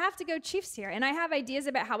think you have to go Chiefs here. And I have ideas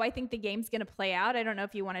about how I think the game's going to play out. I don't know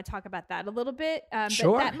if you want to talk about that a little bit.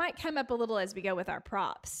 Sure. But that might come up a little as we go with our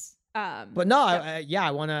props. But no,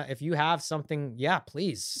 I want to, if you have something,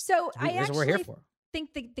 please. So I actually we're here for.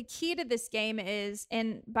 think the key to this game is,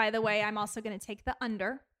 and by the way, I'm also going to take the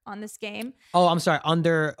under on this game. Oh, I'm sorry.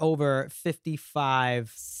 Over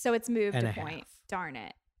 55. So it's moved a point. Darn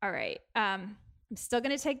it. All right. I'm still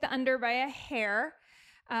going to take the under by a hair.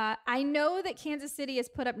 I know that Kansas City has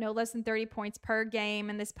put up no less than 30 points per game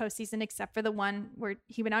in this postseason, except for the one where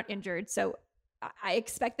he went out injured. So I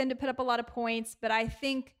expect them to put up a lot of points, but I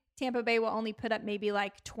think Tampa Bay will only put up maybe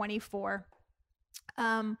like 24.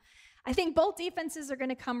 I think both defenses are going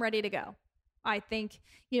to come ready to go. I think,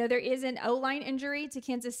 there is an O-line injury to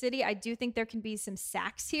Kansas City. I do think there can be some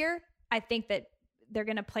sacks here. I think that they're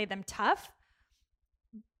going to play them tough,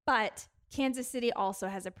 but Kansas City also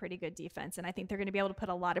has a pretty good defense, and I think they're going to be able to put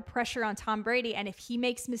a lot of pressure on Tom Brady, and if he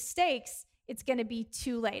makes mistakes, it's going to be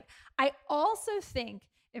too late. I also think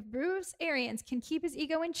if Bruce Arians can keep his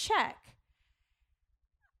ego in check,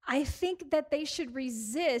 I think that they should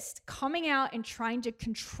resist coming out and trying to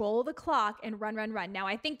control the clock and run. Now,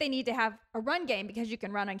 I think they need to have a run game because you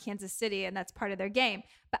can run on Kansas City, and that's part of their game,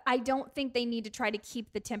 but I don't think they need to try to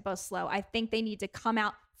keep the tempo slow. I think they need to come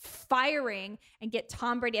out firing and get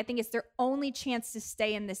Tom Brady. I think it's their only chance to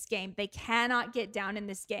stay in this game. They cannot get down in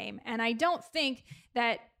this game. And I don't think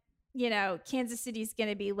that, Kansas City's going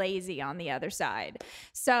to be lazy on the other side.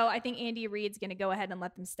 So I think Andy Reid's going to go ahead and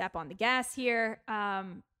let them step on the gas here.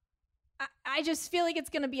 I just feel like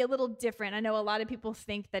it's going to be a little different. I know a lot of people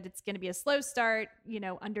think that it's going to be a slow start,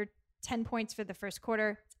 under 10 points for the first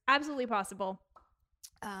quarter. It's absolutely possible.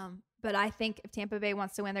 But I think if Tampa Bay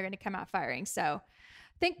wants to win, they're going to come out firing. So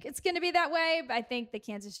I think it's going to be that way, but I think the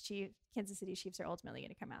Kansas City Chiefs are ultimately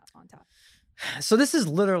going to come out on top. So this is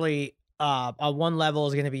literally on one level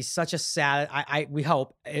is going to be such a we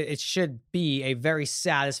hope it should be a very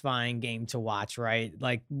satisfying game to watch, right?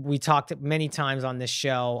 Like we talked many times on this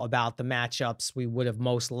show about the matchups we would have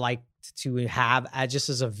most liked to have just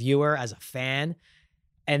as a viewer, as a fan.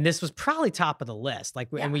 And this was probably top of the list.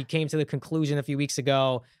 And we came to the conclusion a few weeks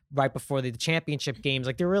ago, right before the championship games,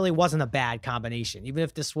 there really wasn't a bad combination. Even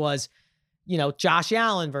if this was, Josh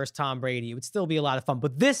Allen versus Tom Brady, it would still be a lot of fun.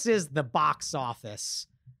 But this is the box office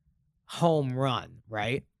home run,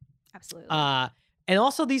 right? Absolutely. And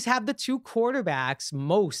also these have the two quarterbacks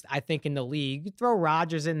most, I think, in the league. You throw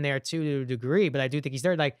Rodgers in there too to a degree, but I do think he's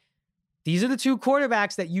there. These are the two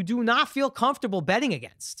quarterbacks that you do not feel comfortable betting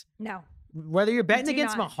against. No. Whether you're betting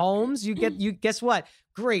against Mahomes, you guess what?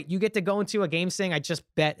 Great. You get to go into a game saying, I just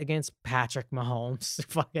bet against Patrick Mahomes.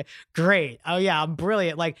 Great. Oh yeah, I'm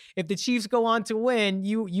brilliant. If the Chiefs go on to win,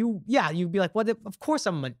 you'd be like, what? Of course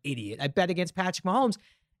I'm an idiot. I bet against Patrick Mahomes.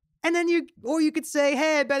 And then you could say,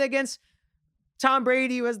 hey, I bet against Tom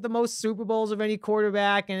Brady, who has the most Super Bowls of any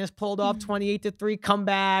quarterback and has pulled off 28-3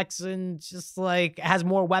 comebacks and just has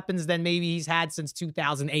more weapons than maybe he's had since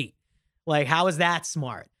 2008. How is that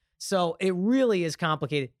smart? So it really is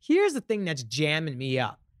complicated. Here's the thing that's jamming me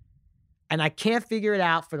up, and I can't figure it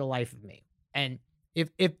out for the life of me. And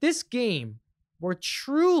if this game were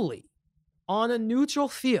truly on a neutral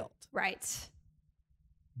field, right,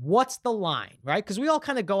 what's the line, right? Because we all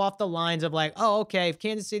kind of go off the lines of like, oh, okay, if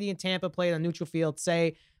Kansas City and Tampa played on neutral field,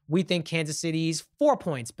 say we think Kansas City's 4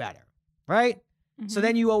 points better, right? So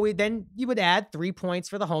then you would add 3 points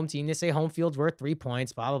for the home team. They say home field's worth 3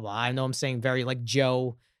 points, blah, blah, blah. I know I'm saying very like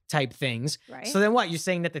Joe type things. Right. So then what? You're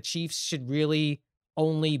saying that the Chiefs should really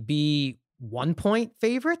only be 1 point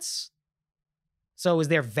favorites? So is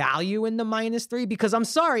there value in the -3? Because I'm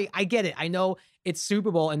sorry, I get it. I know it's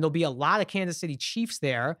Super Bowl and there'll be a lot of Kansas City Chiefs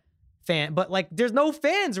there, but like there's no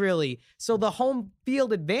fans really. So the home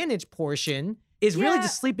field advantage portion is really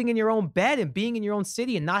just sleeping in your own bed and being in your own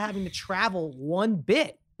city and not having to travel one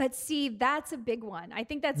bit. But see, that's a big one. I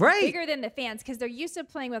think that's bigger than the fans because they're used to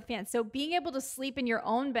playing with fans. So being able to sleep in your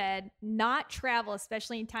own bed, not travel,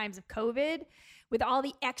 especially in times of COVID, with all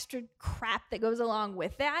the extra crap that goes along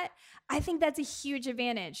with that, I think that's a huge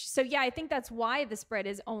advantage. So yeah, I think that's why the spread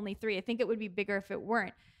is only 3. I think it would be bigger if it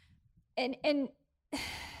weren't. And so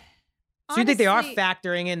honestly, you think they are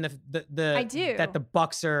factoring in the I do. that the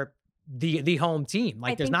Bucs are the home team?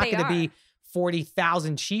 Like there's not going to be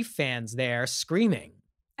 40,000 Chief fans there screaming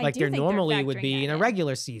like there normally would be in a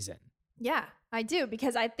regular season. Yeah, I do,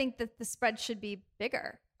 because I think that the spread should be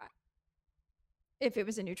bigger. If it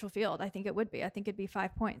was a neutral field, I think it would be. I think it'd be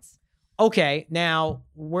 5 points. Okay, now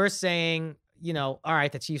we're saying, all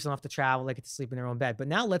right, the Chiefs don't have to travel; they get to sleep in their own bed. But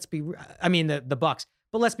now let's be, the Bucs.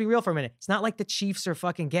 But let's be real for a minute. It's not like the Chiefs are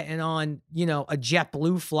fucking getting on, a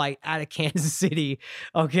JetBlue flight out of Kansas City,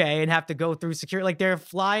 okay, and have to go through security. Like they're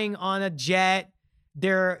flying on a jet.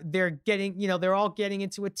 They're getting, they're all getting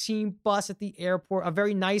into a team bus at the airport, a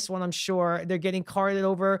very nice one, I'm sure. They're getting carted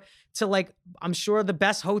over to like, I'm sure the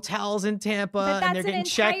best hotels in Tampa, and they're getting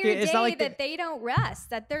checked. It's not like that they don't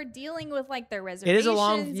rest, that they're dealing with like their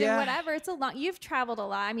reservations and whatever. It's a lot. You've traveled a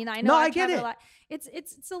lot. I mean, I know I get it. A lot.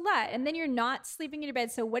 It's a lot. And then you're not sleeping in your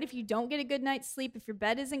bed. So what if you don't get a good night's sleep? If your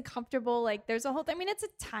bed isn't comfortable, like there's a whole thing. I mean, it's a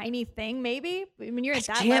tiny thing, maybe. When you're at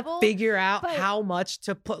that level. I can't figure out how much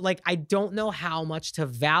to put, like, I don't know how much to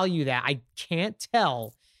value that. I can't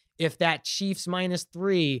tell if that Chiefs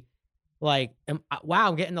 -3, like, wow,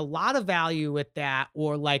 I'm getting a lot of value with that,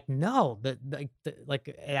 or like, no, it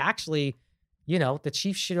actually, the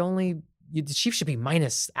Chiefs should only, the Chiefs should be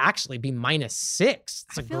 -6.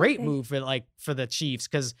 It's a great move for the Chiefs,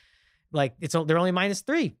 because like they're only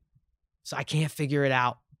 -3, so I can't figure it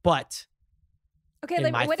out. But okay,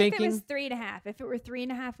 like what if it was 3.5? If it were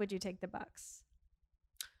 3.5, would you take the Bucs?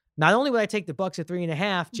 Not only would I take the Bucs at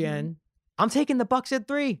 3.5, Jen, I'm taking the Bucs at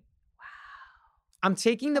 3. Wow. I'm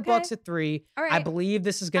taking the Bucs at 3. All right. I believe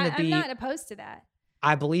this is going to be. I'm not opposed to that.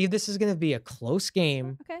 I believe this is going to be a close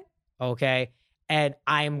game. Okay. And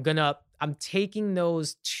I'm taking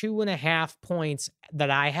those 2.5 points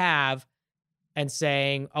that I have and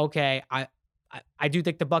saying, okay, I do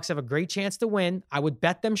think the Bucs have a great chance to win. I would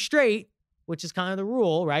bet them straight, which is kind of the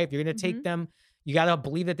rule, right? If you're going to take them, you got to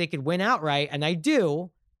believe that they could win outright. And I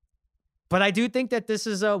do. But I do think that this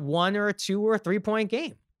is a 1 or a 2 or a 3 point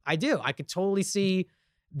game. I do. I could totally see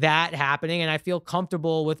that happening. And I feel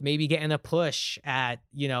comfortable with maybe getting a push at,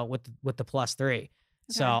 with the +3. Okay.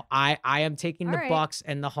 So I am taking the Bucs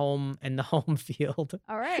and the home field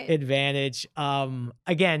advantage.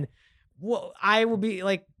 Again, I will be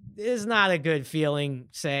like, it's not a good feeling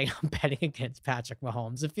saying I'm betting against Patrick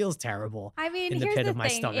Mahomes. It feels terrible. I mean, in the pit of my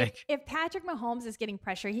stomach. If Patrick Mahomes is getting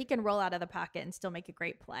pressure, he can roll out of the pocket and still make a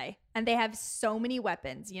great play. And they have so many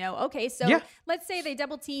weapons, Okay, so let's say they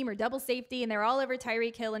double team or double safety and they're all over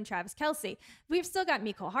Tyreek Hill and Travis Kelce. We've still got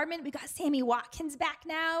Mecole Hardman. We got Sammy Watkins back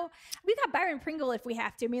now. We got Byron Pringle if we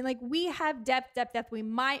have to. I mean, like, we have depth. We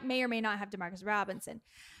may or may not have Demarcus Robinson.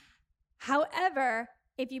 However,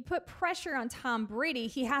 if you put pressure on Tom Brady,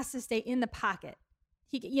 he has to stay in the pocket.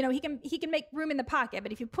 He can make room in the pocket,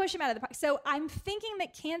 but if you push him out of the pocket. So I'm thinking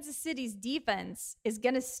that Kansas City's defense is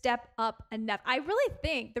going to step up enough. I really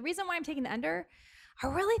think the reason why I'm taking the under, I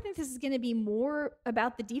really think this is going to be more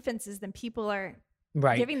about the defenses than people are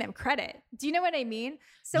giving them credit. Do you know what I mean?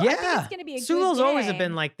 So I think it's going to be a Super Bowls good game. always have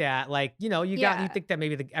been like that. Like, you think that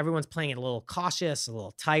maybe everyone's playing it a little cautious, a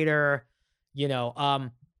little tighter,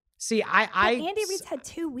 See, but Andy Reid's had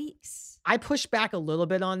 2 weeks. I push back a little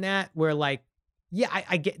bit on that, where like,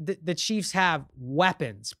 I get the Chiefs have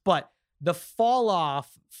weapons, but the fall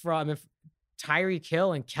off from Tyreek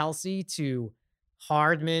Hill and Kelce to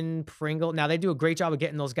Hardman, Pringle. Now they do a great job of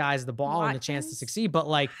getting those guys the ball and the chance to succeed, but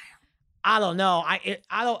like, I don't know.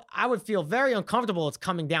 I would feel very uncomfortable. It's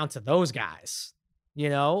coming down to those guys,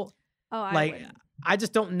 I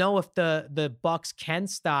just don't know if the Bucs can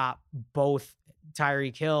stop both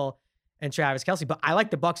Tyreek Hill and Travis Kelce, but I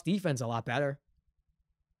like the Bucs defense a lot better.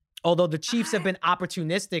 Although the Chiefs have been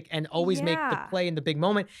opportunistic and always make the play in the big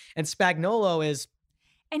moment. And Spagnuolo is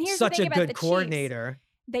such a good coordinator. Chiefs.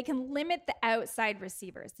 They can limit the outside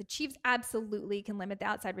receivers. The Chiefs absolutely can limit the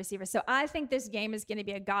outside receivers. So I think this game is going to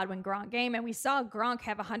be a Godwin-Gronk game. And we saw Gronk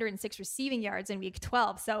have 106 receiving yards in week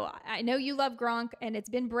 12. So I know you love Gronk, and it's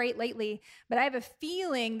been great lately. But I have a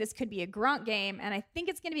feeling this could be a Gronk game. And I think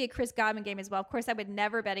it's going to be a Chris Godwin game as well. Of course, I would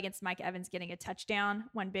never bet against Mike Evans getting a touchdown,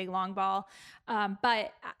 one big long ball. But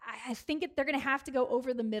I think they're going to have to go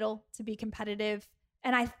over the middle to be competitive.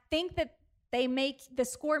 And I think that they make the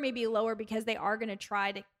score maybe lower because they are going to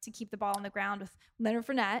try to keep the ball on the ground with Leonard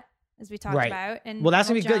Fournette, as we talked about. And well, that's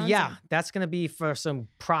going to be good. Yeah, that's going to be for some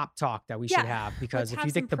prop talk that we should have, because if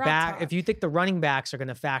you think the running backs are going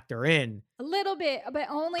to factor in a little bit, but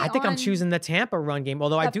only I think I'm choosing the Tampa run game.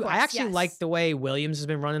 Although I actually like the way Williams has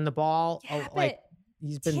been running the ball. Yeah,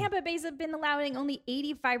 Tampa Bay's have been allowing only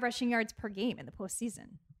 85 rushing yards per game in the postseason.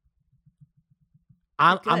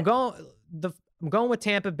 I'm going with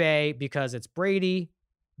Tampa Bay because it's Brady.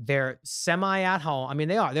 They're semi at home. I mean,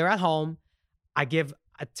 they're at home. I give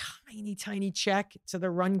a tiny check to the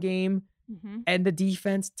run game and the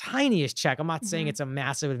defense. Tiniest check. I'm not saying it's a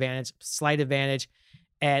massive advantage, slight advantage.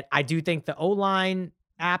 And I do think the O-line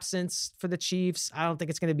absence for the Chiefs, I don't think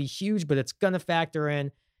it's going to be huge, but it's going to factor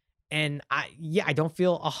in. And I don't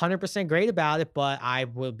feel 100% great about it, but I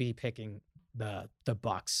will be picking the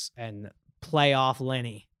Bucs and playoff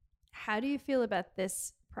Lenny. How do you feel about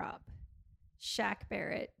this prop? Shaq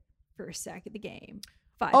Barrett, first sack of the game.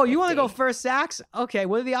 Oh, you want to go first sacks? Okay,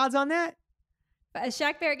 what are the odds on that?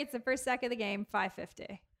 Shaq Barrett gets the first sack of the game,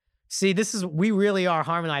 550. See, we really are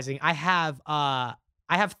harmonizing. I have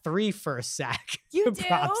 3 first sack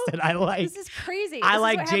props that I like. This is crazy. I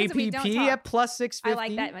like JPP at plus 650. I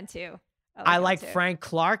like that one too. I like Frank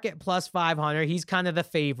Clark at plus 500. He's kind of the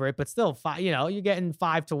favorite, but still, you're getting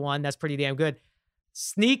 5-1. That's pretty damn good.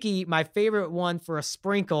 Sneaky, my favorite one for a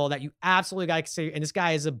sprinkle that you absolutely got to consider, and this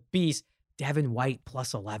guy is a beast, Devin White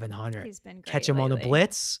plus 1,100. He's been great. Catch him on a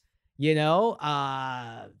blitz,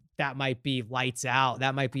 that might be lights out.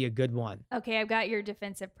 That might be a good one. Okay, I've got your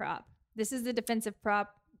defensive prop. This is the defensive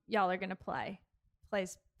prop y'all are going to play.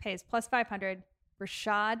 Pays plus 500.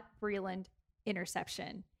 Rashad Breeland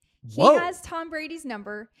interception. He has Tom Brady's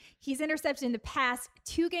number. He's intercepted in the past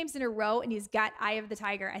 2 games in a row, and he's got Eye of the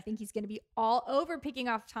Tiger. I think he's going to be all over picking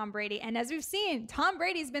off Tom Brady. And as we've seen, Tom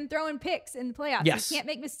Brady's been throwing picks in the playoffs. Yes. He can't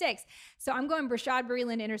make mistakes. So I'm going Rashad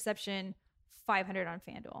Breeland interception, 500 on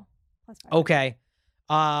FanDuel. Plus 500. Okay.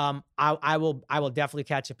 I will definitely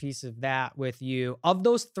catch a piece of that with you. Of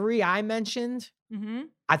those 3 I mentioned,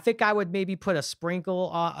 I think I would maybe put a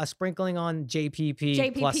sprinkling on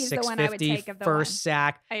JPP plus 650 the one I would take of the first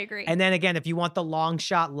sack. I agree. And then again, if you want the long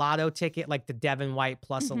shot lotto ticket, like the Devin White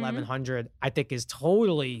plus 1,100, I think is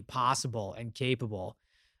totally possible and capable.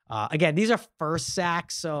 Again, these are first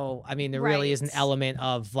sacks, so I mean there really is an element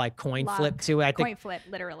of like coin flip to it. I think coin flip,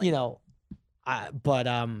 literally.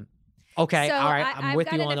 Okay, so all right, I'm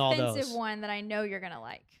with you on all those. I've got an offensive one that I know you're gonna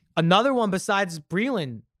like. Another one besides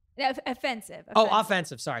Breeland. Offensive. Oh,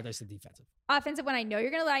 offensive. Sorry, there's the defensive. Offensive one I know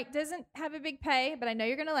you're going to like. Doesn't have a big pay, but I know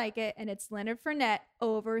you're going to like it. And it's Leonard Fournette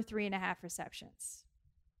over 3.5 receptions.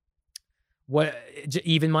 What,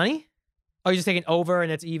 even money? Oh, you're just taking over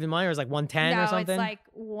and it's even money, or it's like 110 or something? No, it's like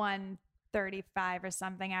 135 or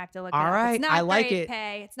something. I have to look all it up. Right, it's not I like great it.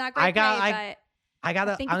 Pay. It's not great pay, but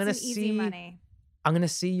I think it's easy money. I'm going to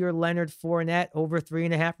see your Leonard Fournette over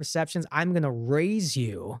 3.5 receptions. I'm going to raise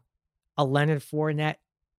you a Leonard Fournette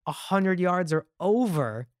 100 yards or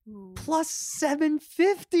over plus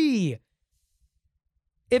 750.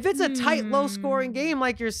 If it's a tight, low scoring game,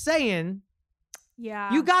 like you're saying,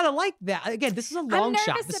 you got to like that. Again, this is a long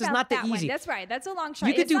shot. This is not the easy. That's right. That's a long shot.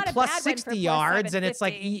 You could do plus 60 yards and it's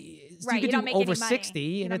like, you could do over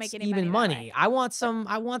 60 and it's even money. I want some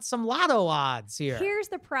lotto odds here. Here's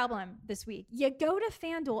the problem this week. You go to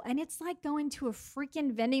FanDuel and it's like going to a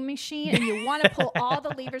freaking vending machine and you want to pull all the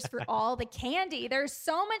levers for all the candy. There's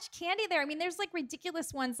so much candy there. I mean, there's like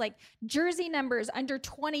ridiculous ones like jersey numbers under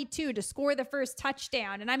 22 to score the first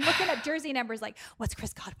touchdown. And I'm looking up jersey numbers like, what's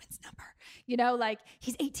Chris Godwin's number? Like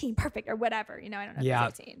he's 18, perfect or whatever. I don't know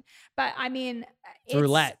if he's 18. But I mean,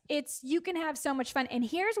 it's you can have so much fun. And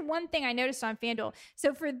here's one thing I noticed on FanDuel.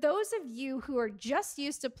 So for those of you who are just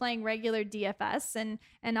used to playing regular DFS,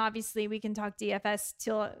 and obviously we can talk DFS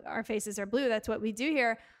till our faces are blue. That's what we do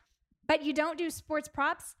here. But you don't do sports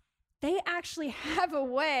props. They actually have a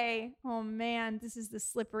way. Oh man, this is the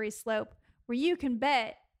slippery slope where you can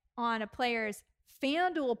bet on a player's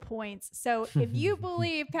FanDuel points. So if you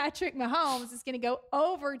believe Patrick Mahomes is going to go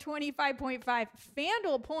over 25.5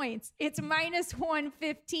 FanDuel points, it's minus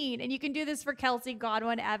 115. And you can do this for Kelce,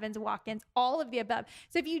 Godwin, Evans, Watkins, all of the above.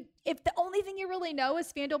 So if the only thing you really know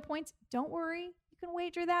is FanDuel points, don't worry. You can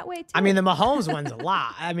wager that way too. I mean, the Mahomes one's a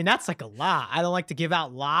lot. I mean, that's like a lot. I don't like to give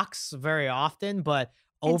out locks very often, but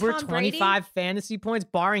over 25 fantasy points,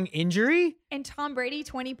 barring injury. And Tom Brady,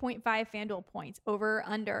 20.5 FanDuel points. Over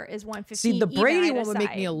under is 115. See, the Brady one would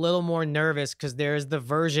make me a little more nervous because there's the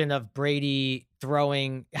version of Brady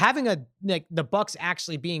having the Bucs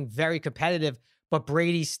actually being very competitive, but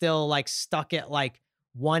Brady still like stuck at like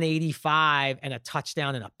 185 and a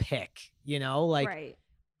touchdown and a pick, right.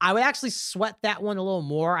 I would actually sweat that one a little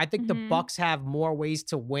more. I think the Bucs have more ways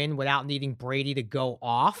to win without needing Brady to go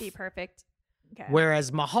off. Be perfect. Okay.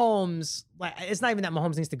 Whereas Mahomes, it's not even that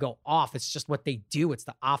Mahomes needs to go off. It's just what they do. It's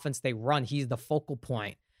the offense they run. He's the focal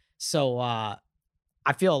point. So I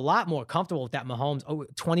feel a lot more comfortable with that Mahomes.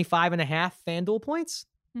 25 and a half FanDuel points?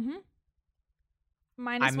 Mm-hmm.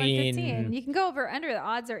 Minus 115. You can go over under. The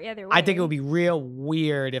odds are either way. I think it would be real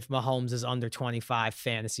weird if Mahomes is under 25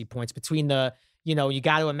 fantasy points between the, you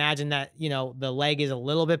got to imagine that, the leg is a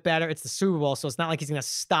little bit better. It's the Super Bowl. So it's not like he's going to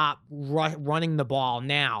stop running the ball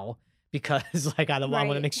now. Because I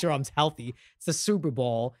want to make sure I'm healthy. It's the Super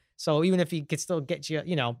Bowl. So even if he could still get you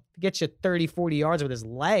 30, 40 yards with his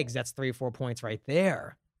legs, that's 3 or 4 points right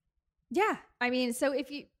there. Yeah. That's,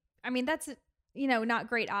 not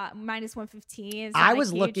great. Minus 115. I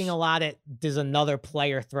was looking a lot at, does another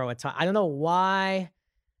player throw a touchdown? I don't know why.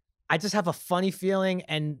 I just have a funny feeling.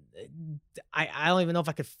 And I don't even know if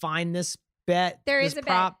I could find this bet. There is a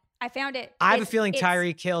prop. Bet. I found it. I have a feeling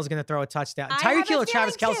Tyreek Hill is going to throw a touchdown. Tyreek Hill or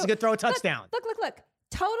Travis Kelce is going to throw a touchdown. Look.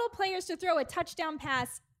 Total players to throw a touchdown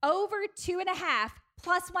pass over 2.5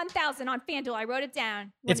 plus 1,000 on FanDuel. I wrote it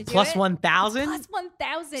down. It's plus 1,000? Plus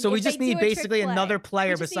 1,000. So we just need basically another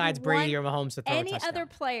player besides Brady or Mahomes to throw a touchdown. Any other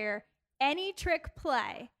player, any trick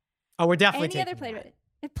play. Oh, we're definitely taking other player.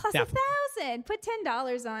 Plus 1,000. Put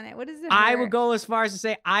 $10 on it. What is it? I would go as far as to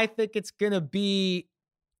say I think it's going to be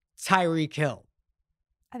Tyreek Hill.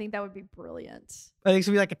 I think that would be brilliant. I think it's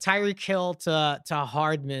going to be like a Tyreek Hill to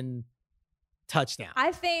Hardman touchdown.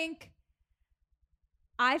 I think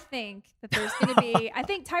that there's going to be, I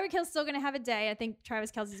think Tyreek Hill's still going to have a day. I think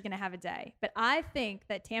Travis Kelce's going to have a day. But I think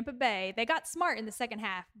that Tampa Bay, they got smart in the second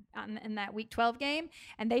half in that Week 12 game,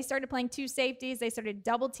 and they started playing 2 safeties. They started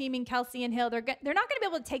double teaming Kelce and Hill. They're not going to be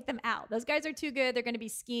able to take them out. Those guys are too good. They're going to be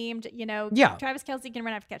schemed. Yeah. Travis Kelce can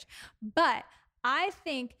run after catch. But I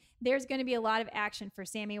think there's going to be a lot of action for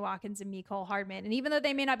Sammy Watkins and Mecole Hardman. And even though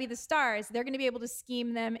they may not be the stars, they're going to be able to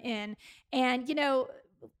scheme them in. And,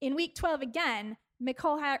 in Week 12 again,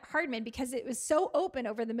 Mecole Hardman, because it was so open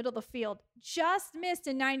over the middle of the field, just missed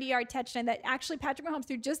a 90-yard touchdown that actually Patrick Mahomes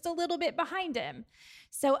threw just a little bit behind him.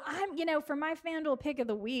 So I'm, for my FanDuel pick of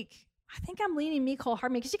the week, I think I'm leaning Mecole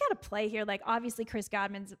Hardman because you got to play here. Like, obviously, Chris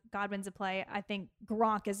Godwin's a play. I think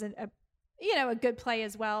Gronk is a good play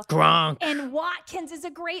as well. Gronk. And Watkins is a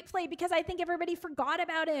great play because I think everybody forgot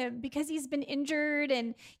about him because he's been injured.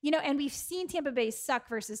 And, and we've seen Tampa Bay suck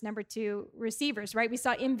versus number 2 receivers, right? We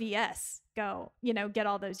saw MVS go, get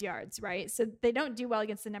all those yards, right? So they don't do well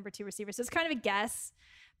against the number 2 receivers. So it's kind of a guess.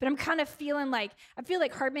 But I'm kind of feeling like,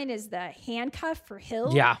 Hardman is the handcuff for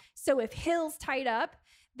Hill. Yeah. So if Hill's tied up,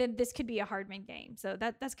 then this could be a Hardman game. So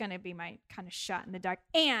that's going to be my kind of shot in the dark.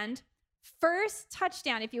 And first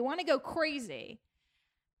touchdown, if you want to go crazy,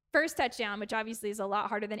 first touchdown, which obviously is a lot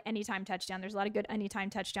harder than anytime touchdown. There's a lot of good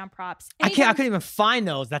anytime touchdown props. I couldn't even find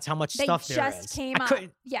those. That's how much stuff there is. They just came up.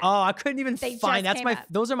 Yeah. Oh, I couldn't even find.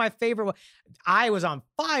 Those are my favorite. I was on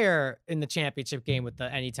fire in the championship game with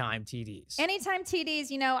the anytime TDs. Anytime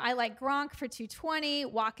TDs, I like Gronk for 220,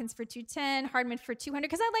 Watkins for 210, Hardman for 200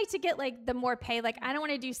 because I like to get like the more pay. Like I don't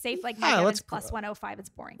want to do safe like Mike Evans plus 105. It's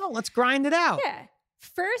boring. No, let's grind it out. Yeah.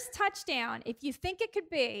 First touchdown, if you think it could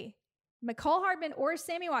be Mecole Hardman or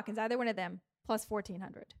Sammy Watkins, either one of them, plus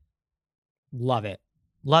 1,400. Love it.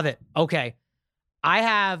 Love it. Okay. I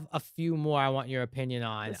have a few more I want your opinion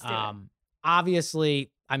on. Let's do it. Obviously,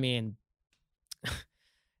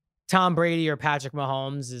 Tom Brady or Patrick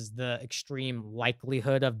Mahomes is the extreme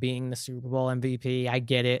likelihood of being the Super Bowl MVP. I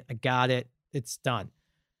get it. I got it. It's done.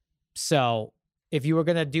 So if you were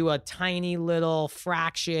going to do a tiny little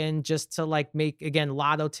fraction just to make, again,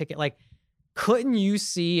 lotto ticket, couldn't you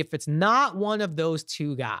see if it's not one of those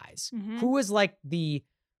 2 guys, who is the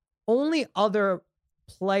only other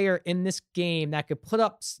player in this game that could put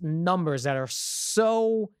up numbers that are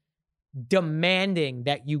so demanding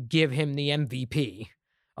that you give him the MVP?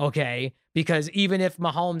 Okay. Because even if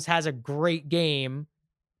Mahomes has a great game,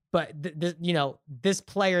 but this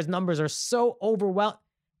player's numbers are so overwhelming.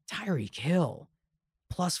 Tyreek Hill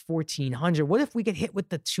plus 1,400. What if we get hit with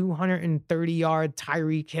the 230-yard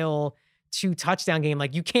Tyreek Hill 2-touchdown game?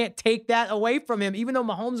 Like, you can't take that away from him, even though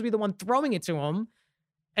Mahomes will be the one throwing it to him.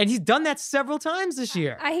 And he's done that several times this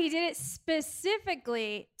year. He did it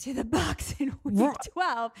specifically to the Bucs in week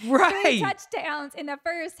 12. Right. 3 touchdowns in the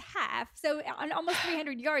first half. So on almost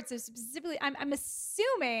 300 yards. So specifically, I'm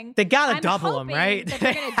assuming they got to double him, right?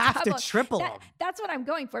 They have to triple him. That's what I'm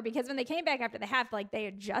going for, because when they came back after the half, like, they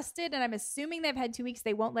adjusted, and I'm assuming they've had 2 weeks.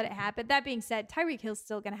 They won't let it happen. That being said, Tyreek Hill's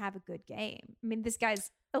still going to have a good game. I mean, this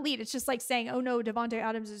guy's elite. It's just like saying, oh no, Devontae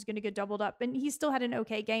Adams is going to get doubled up. And he still had an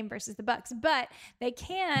okay game versus the Bucs, but they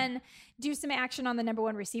can do some action on the number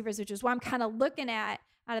 1 receivers, which is what I'm kind of looking at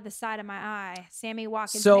out of the side of my eye. Sammy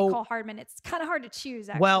Watkins, and Nicole Hardman. It's kind of hard to choose,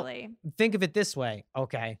 actually. Well, think of it this way.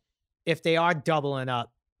 Okay. If they are doubling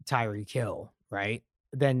up Tyreek Hill, right?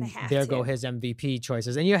 Then there go his MVP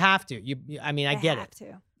choices. And you have to. I get it.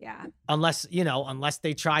 To. Yeah. Unless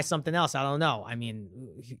they try something else. I don't know. I mean,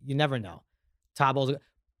 you never know.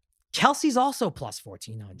 Kelsey's also plus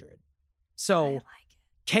 1,400. So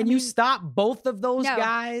can you stop both of those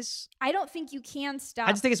guys? I don't think you can stop.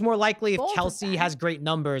 I just think it's more likely if Kelsey has great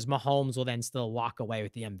numbers, Mahomes will then still walk away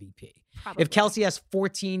with the MVP. Probably. If Kelsey has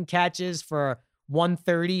 14 catches for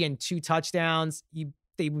 130 and 2 touchdowns,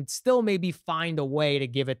 they would still maybe find a way to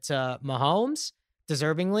give it to Mahomes,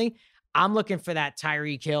 deservingly. I'm looking for that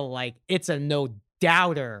Tyreek Hill. Like, it's a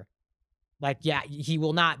no-doubter. Like, yeah, he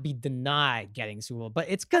will not be denied getting Super Bowl, but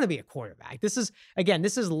it's going to be a quarterback. This is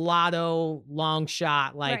lotto, long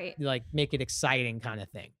shot, like make it exciting kind of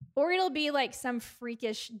thing. Or it'll be like some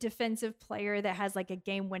freakish defensive player that has like a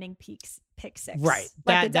game-winning pick six. Right.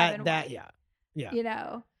 Like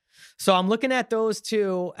Yeah. So I'm looking at those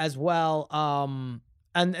two as well.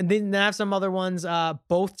 And then I have some other ones.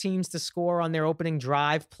 Both teams to score on their opening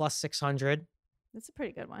drive plus 600. That's a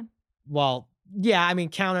pretty good one. Well, yeah, I mean,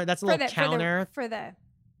 counter. That's a little counter for the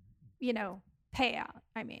payout.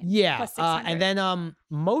 I mean, yeah. And then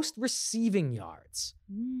most receiving yards.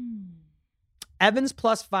 Evans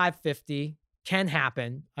plus 550 can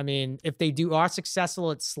happen. I mean, if they are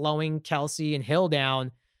successful at slowing Kelsey and Hill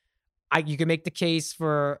down, you can make the case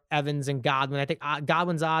for Evans and Godwin. I think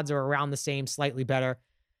Godwin's odds are around the same, slightly better.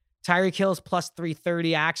 Tyreek Hill's plus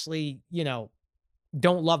 330. Actually,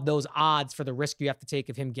 don't love those odds for the risk you have to take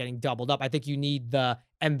of him getting doubled up. I think you need the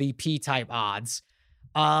MVP type odds.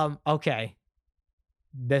 Okay.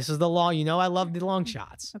 This is the long, I love the long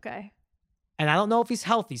shots. Okay. And I don't know if he's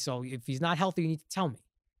healthy. So if he's not healthy, you need to tell me.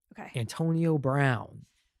 Okay. Antonio Brown.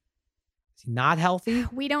 Is he not healthy?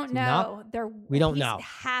 We don't know. We don't know. He's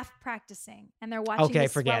half practicing, and they're watching the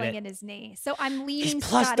swelling in his knee. So I'm leaning. He's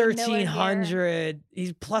plus 1,300.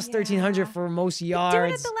 He's plus 1,300 for most yards. Do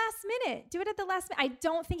it at the last minute. I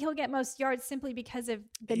don't think he'll get most yards simply because of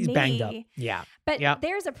the knee. He's banged up. Yeah. But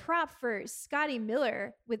there's a prop for Scotty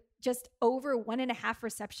Miller with just over 1.5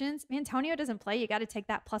 receptions. If Antonio doesn't play, you got to take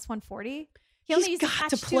that plus 140. He only needs to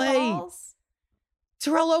catch 2 balls.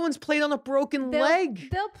 Terrell Owens played on a broken leg.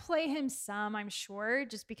 They'll play him some, I'm sure,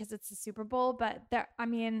 just because it's the Super Bowl. But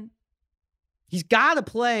he's got to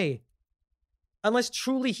play. Unless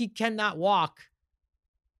truly he cannot walk,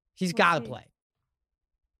 he's got to play.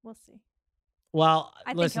 We'll see. Well,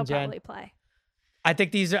 I listen, think he'll Jen, probably play. I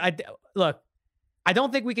think these are. Look, I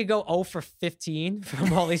don't think we could go 0 for 15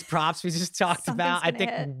 from all these props we just talked about. I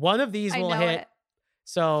think one of these will hit.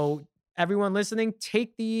 So everyone listening,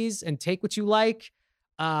 take these and take what you like.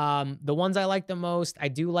 The ones I like the most, I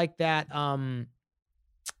do like that.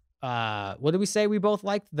 What did we say we both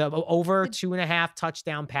liked? The over 2.5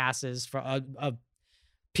 touchdown passes for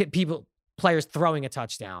players throwing a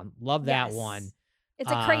touchdown. Love that one.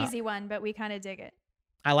 It's a crazy one, but we kind of dig it.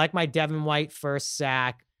 I like my Devin White first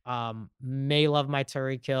sack. May love my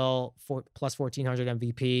Tyreek Hill plus 1,400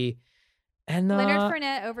 MVP. And Leonard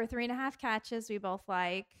Fournette over 3.5 catches. We both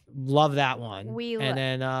like. Love that one. And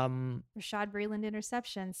then Rashad Breeland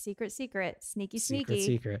interception. Secret. Sneaky.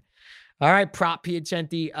 Secret. All right, Prop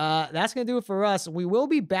Piacenti. That's gonna do it for us. We will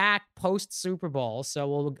be back post Super Bowl,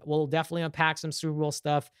 so we'll definitely unpack some Super Bowl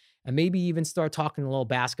stuff and maybe even start talking a little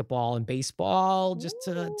basketball and baseball just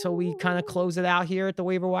till we kind of close it out here at the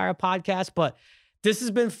Waiver Wire podcast. But this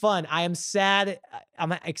has been fun. I am sad.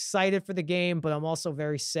 I'm excited for the game, but I'm also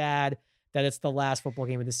very sad that it's the last football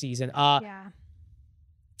game of the season.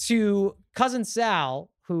 To Cousin Sal,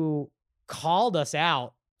 who called us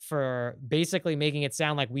out for basically making it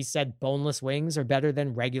sound like we said boneless wings are better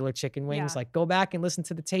than regular chicken wings. Like, go back and listen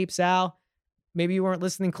to the tape, Sal. Maybe you weren't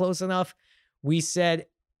listening close enough. We said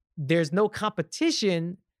there's no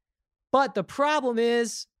competition, but the problem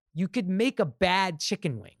is you could make a bad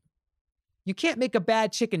chicken wing. You can't make a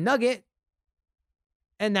bad chicken nugget.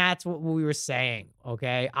 And that's what we were saying,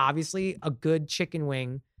 okay? Obviously, a good chicken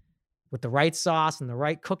wing with the right sauce and the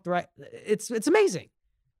right cooked right, it's amazing.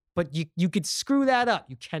 But you could screw that up.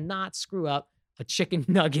 You cannot screw up a chicken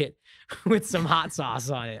nugget with some hot sauce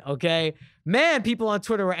on it, okay? Man, people on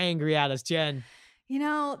Twitter were angry at us, Jen. You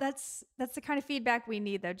know, that's the kind of feedback we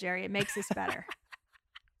need, though, Jerry. It makes us better.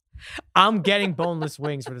 I'm getting boneless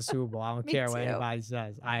wings for the Super Bowl. I don't care what anybody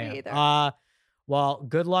says. Me either. Well,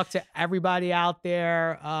 good luck to everybody out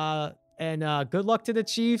there. And good luck to the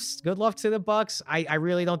Chiefs. Good luck to the Bucks. I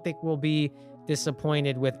really don't think we'll be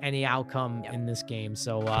disappointed with any outcome in this game.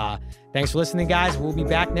 So thanks for listening, guys. We'll be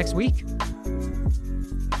back next week.